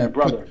just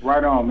brother,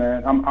 right on,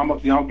 man. I'm gonna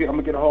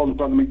get a hold of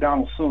Brother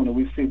McDonald soon, and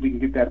we see if we can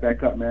get that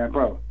back up, man,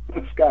 bro.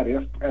 Scotty,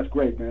 that's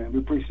great, man. We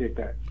appreciate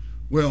that.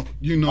 Well,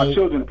 our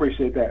children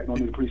appreciate that. Don't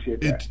need to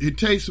appreciate that. It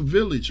takes a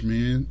village,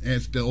 man,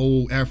 as the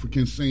old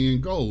African saying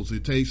goes.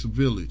 It takes a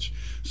village.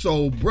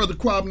 So, Brother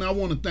Kwabena, I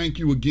want to thank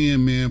you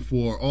again, man,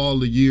 for all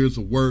the years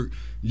of work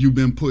you've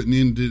been putting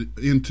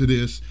into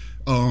this.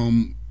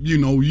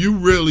 You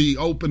really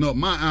opened up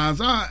my eyes.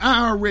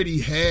 I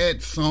already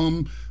had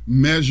some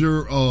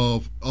measure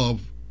of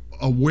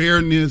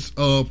awareness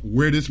of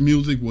where this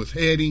music was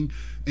heading,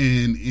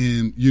 and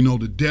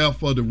the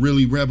death of the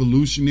really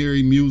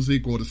revolutionary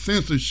music, or the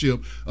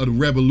censorship of the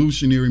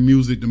revolutionary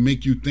music to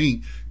make you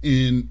think,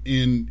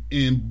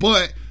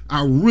 but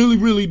I really,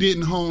 really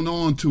didn't hone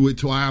on to it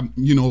till I,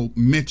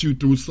 met you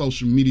through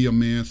social media,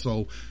 man.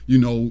 So,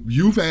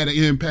 you've had an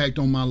impact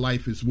on my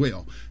life as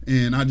well.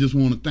 And I just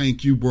want to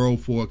thank you, bro,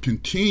 for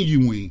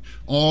continuing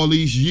all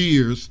these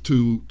years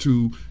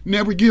to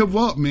never give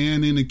up,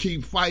 man, and to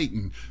keep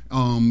fighting.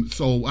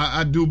 So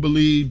I do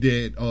believe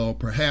that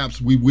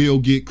perhaps we will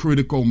get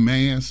critical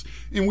mass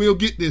and we'll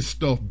get this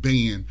stuff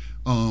banned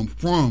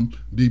from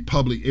the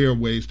public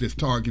airways that's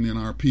targeting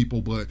our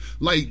people. But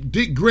like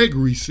Dick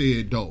Gregory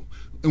said, though,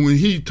 and when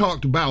he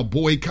talked about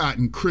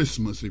boycotting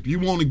Christmas, if you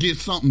want to get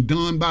something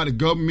done by the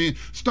government,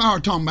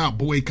 start talking about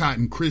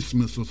boycotting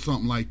Christmas or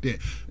something like that.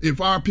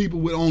 If our people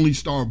would only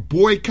start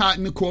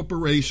boycotting the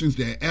corporations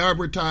that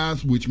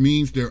advertise, which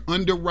means they're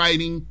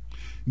underwriting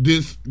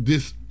this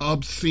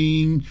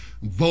obscene,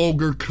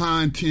 vulgar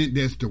content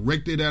that's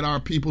directed at our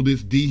people,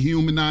 this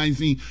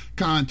dehumanizing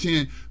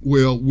content,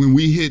 well, when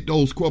we hit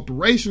those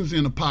corporations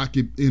in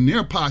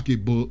their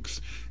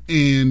pocketbooks,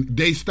 and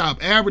they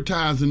stop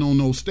advertising on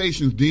those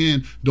stations,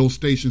 then those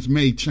stations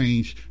may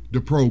change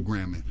the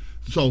programming.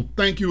 So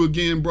thank you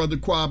again, Brother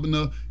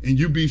Kwabena, and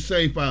you be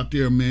safe out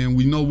there, man.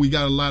 We know we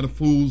got a lot of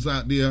fools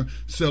out there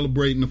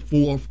celebrating the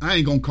 4th. I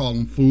ain't going to call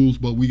them fools,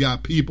 but we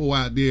got people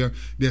out there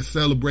that's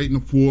celebrating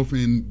the 4th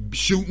and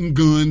shooting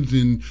guns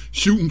and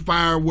shooting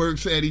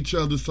fireworks at each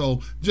other.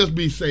 So just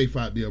be safe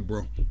out there,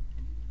 bro.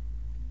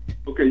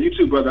 Okay, you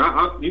too, brother.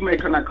 You may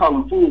not call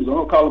them fools. I'm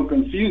going to call them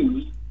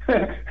confused.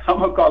 I'm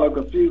going to call them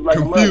confused like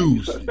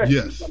confused,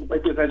 yes.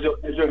 Celebrate this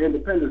as your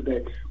Independence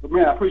Day. But,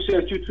 man, I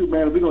appreciate you too,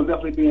 man. We're going to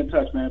definitely be in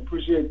touch, man.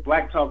 Appreciate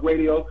Black Talk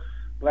Radio,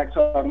 Black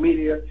Talk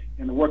Media,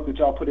 and the work that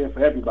y'all put in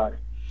for everybody.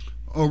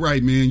 All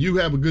right, man. You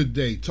have a good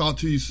day. Talk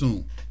to you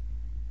soon.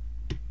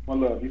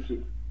 One love. You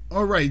too.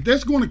 All right.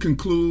 That's going to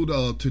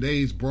conclude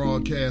today's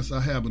broadcast.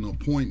 I have an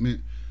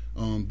appointment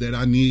that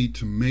I need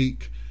to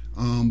make.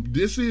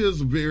 This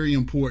is a very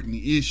important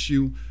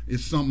issue.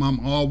 It's something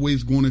I'm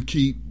always going to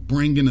keep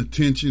bringing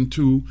attention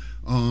to.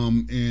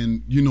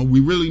 And, you know, we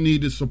really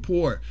need to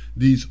support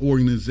these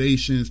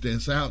organizations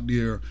that's out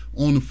there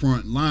on the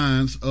front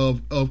lines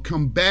of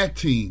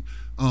combating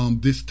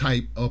this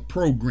type of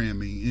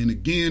programming. And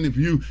again, if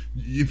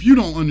you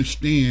don't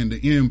understand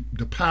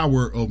the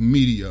power of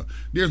media,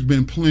 there's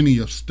been plenty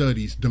of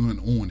studies done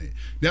on it.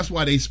 That's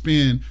why they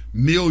spend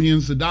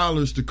millions of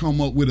dollars to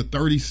come up with a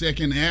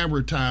 30-second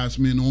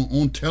advertisement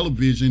on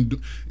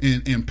television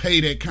and pay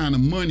that kind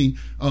of money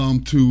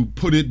to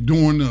put it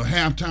during the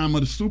halftime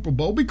of the Super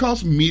Bowl,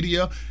 because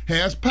media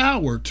has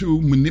power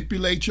to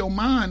manipulate your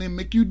mind and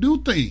make you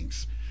do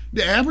things.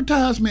 The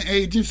advertisement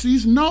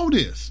agencies know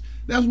this.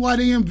 That's why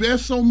they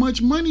invest so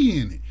much money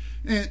in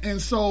it.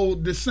 And so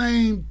the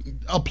same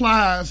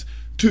applies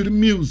to the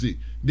music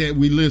that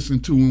we listen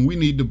to, and we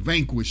need to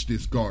vanquish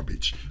this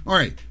garbage. All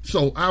right,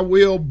 so I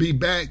will be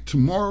back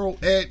tomorrow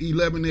at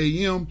 11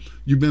 a.m.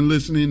 You've been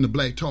listening to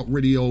Black Talk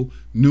Radio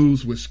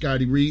News with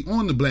Scotty Reed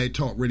on the Black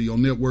Talk Radio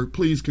Network.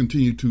 Please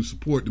continue to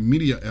support the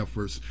media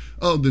efforts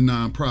of the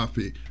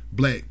nonprofit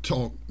Black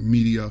Talk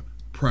Media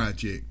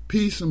Project.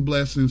 Peace and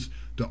blessings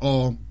to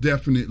all.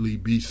 Definitely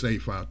be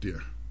safe out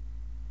there.